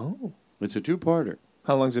 Oh. It's a 2-parter.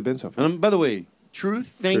 How long's it been so far? And by the way,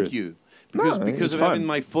 Truth, thank you. Because of having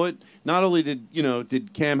my foot, not only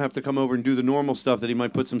did Cam have to come over and do the normal stuff that he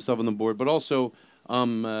might put some stuff on the board, but also,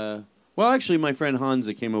 actually, my friend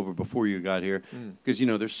Hansa came over before you got here because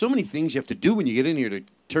there's so many things you have to do when you get in here to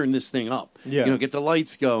turn this thing up. Yeah. Get the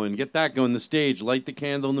lights going, get that going, the stage, light the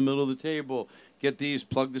candle in the middle of the table, get these,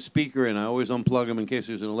 plug the speaker in. I always unplug them in case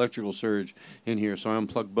there's an electrical surge in here, so I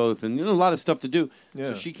unplug both, and a lot of stuff to do.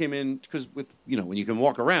 Yeah. So she came in because when you can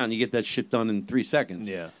walk around, you get that shit done in 3 seconds.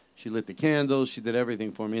 Yeah. She lit the candles. She did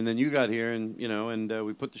everything for me. And then you got here, and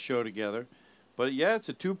we put the show together. But, yeah, it's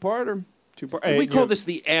a two-parter. We call this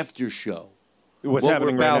the after show. What's what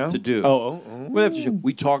happening we're about right now? to do. Well, after show.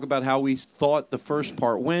 We talk about how we thought the first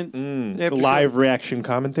part went. Live reaction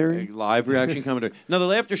commentary? Live reaction commentary. Now,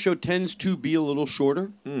 the after show tends to be a little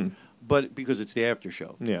shorter, but because it's the after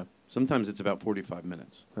show. Yeah. Sometimes it's about 45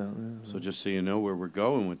 minutes. So just so you know where we're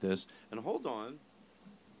going with this. And hold on.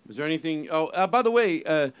 Is there anything? By the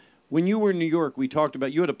way, when you were in New York, we talked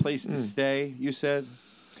about you had a place to stay. You said,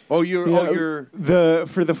 for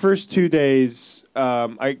the first 2 days,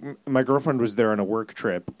 my girlfriend was there on a work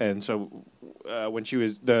trip, and so when she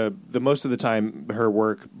was the most of the time, her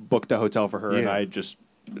work booked a hotel for her, and I just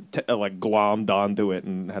glommed onto it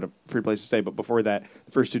and had a free place to stay. But before that,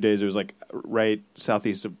 the first 2 days, it was right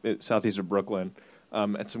southeast of Brooklyn,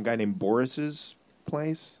 at some guy named Boris's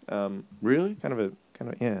place. Really?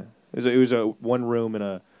 Yeah. It was a one room in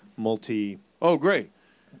a multi. Oh, great!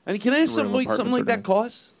 And can I ask something like that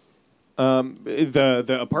costs?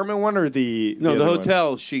 The apartment one or the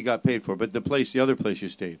hotel she got paid for, but the other place you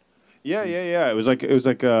stayed. Yeah. It was like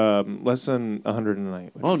less than $100 a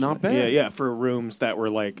night. Oh, not bad. Yeah, for rooms that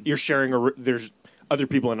were you're sharing there's other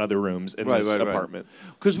people in other rooms in this apartment.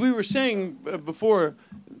 Because we were saying before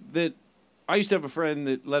that I used to have a friend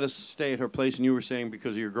that let us stay at her place, and you were saying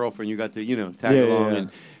because of your girlfriend you got to tag along. Yeah.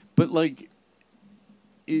 But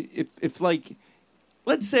if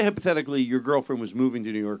let's say hypothetically your girlfriend was moving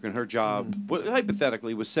to New York and her job,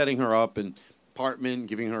 hypothetically, was setting her up an apartment,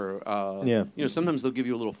 giving her, sometimes they'll give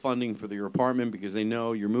you a little funding for your apartment because they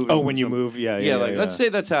know you're moving. Oh, when you move, let's say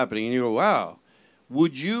that's happening, and you go, wow,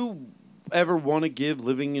 would you ever want to give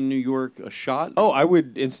living in New York a shot? Oh, I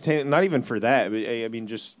would instantaneously, not even for that. I mean,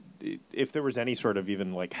 just if there was any sort of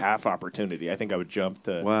even half opportunity, I think I would jump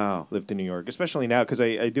to live to New York, especially now because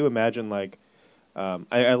I do imagine I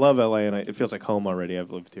love LA and it feels like home already.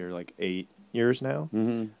 I've lived here 8 years now.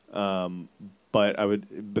 Mm-hmm. But I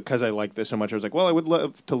would, because I like this so much, I was I would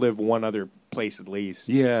love to live one other place at least.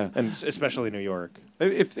 Yeah, and especially New York.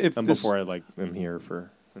 Before I am here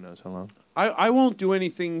for who knows how long. I won't do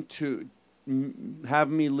anything to have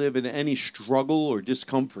me live in any struggle or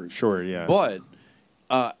discomfort. Sure, yeah. But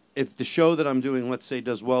if the show that I'm doing, let's say,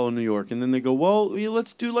 does well in New York, and then they go, well,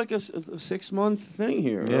 let's do a 6-month thing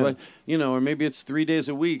here, or maybe it's 3 days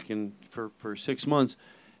a week, and for 6 months,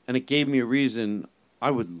 and it gave me a reason.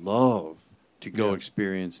 I would love to go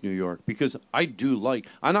experience New York because I do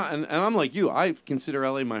and I'm like you. I consider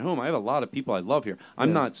LA my home. I have a lot of people I love here.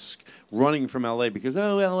 I'm not running from LA because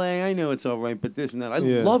LA, I know it's all right, but this and that. I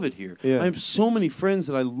love it here. Yeah. I have so many friends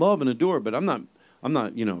that I love and adore, but I'm not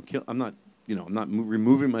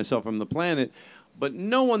removing myself from the planet. But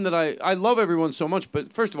no one that I love everyone so much.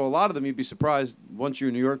 But first of all, a lot of them you'd be surprised once you're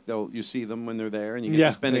in New York. You see them when they're there, and you get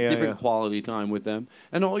to spend a different quality time with them.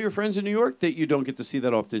 And all your friends in New York that you don't get to see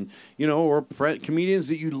that often, or comedians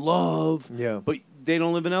that you love, but they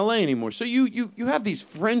don't live in LA anymore. So you have these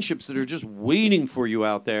friendships that are just waiting for you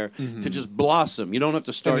out there to just blossom. You don't have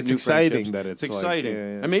to start and it's new exciting friendships. that it's exciting.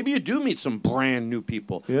 And maybe you do meet some brand new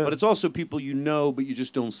people, but it's also people but you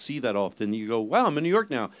just don't see that often. You go, wow, I'm in New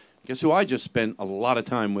York now. Guess who I just spent a lot of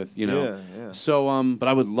time with, So, but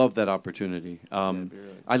I would love that opportunity.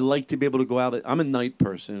 I like to be able to go out. I'm a night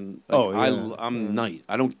person. I'm night.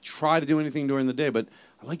 I don't try to do anything during the day, but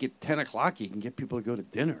I like at 10 o'clock you can get people to go to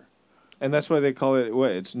dinner. And that's why they call it,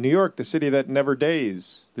 it's New York, the city that never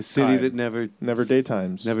days. The city that never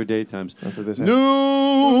daytimes. Never daytimes. That's what they say.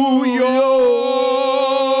 New York!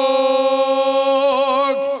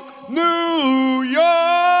 New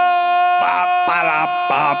York!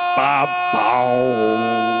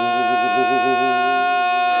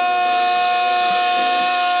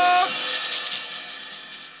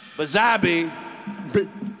 Bazabi.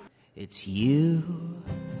 It's you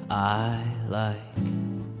I like.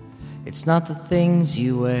 It's not the things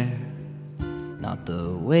you wear, not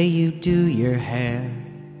the way you do your hair,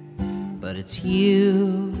 but it's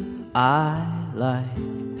you I like.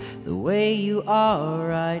 The way you are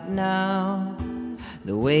right now,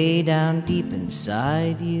 the way down deep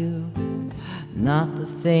inside you, not the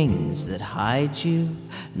things that hide you,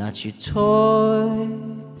 not your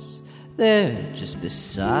toys, they're just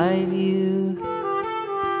beside you.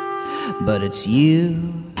 But it's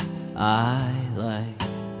you I like,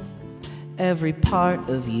 every part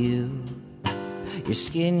of you, your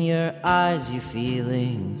skin, your eyes, your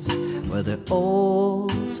feelings, whether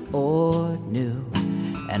old or new.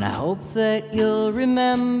 And I hope that you'll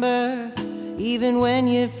remember, even when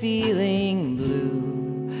you're feeling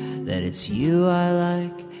blue, that it's you I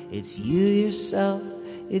like, it's you yourself,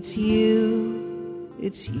 it's you,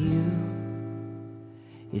 it's you,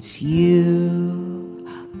 it's you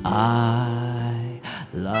I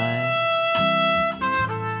like.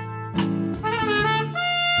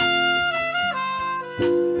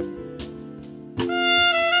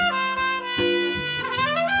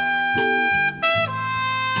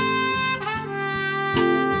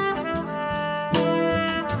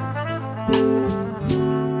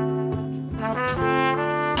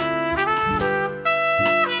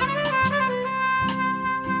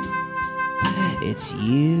 It's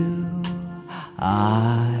you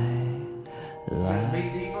I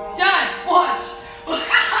like.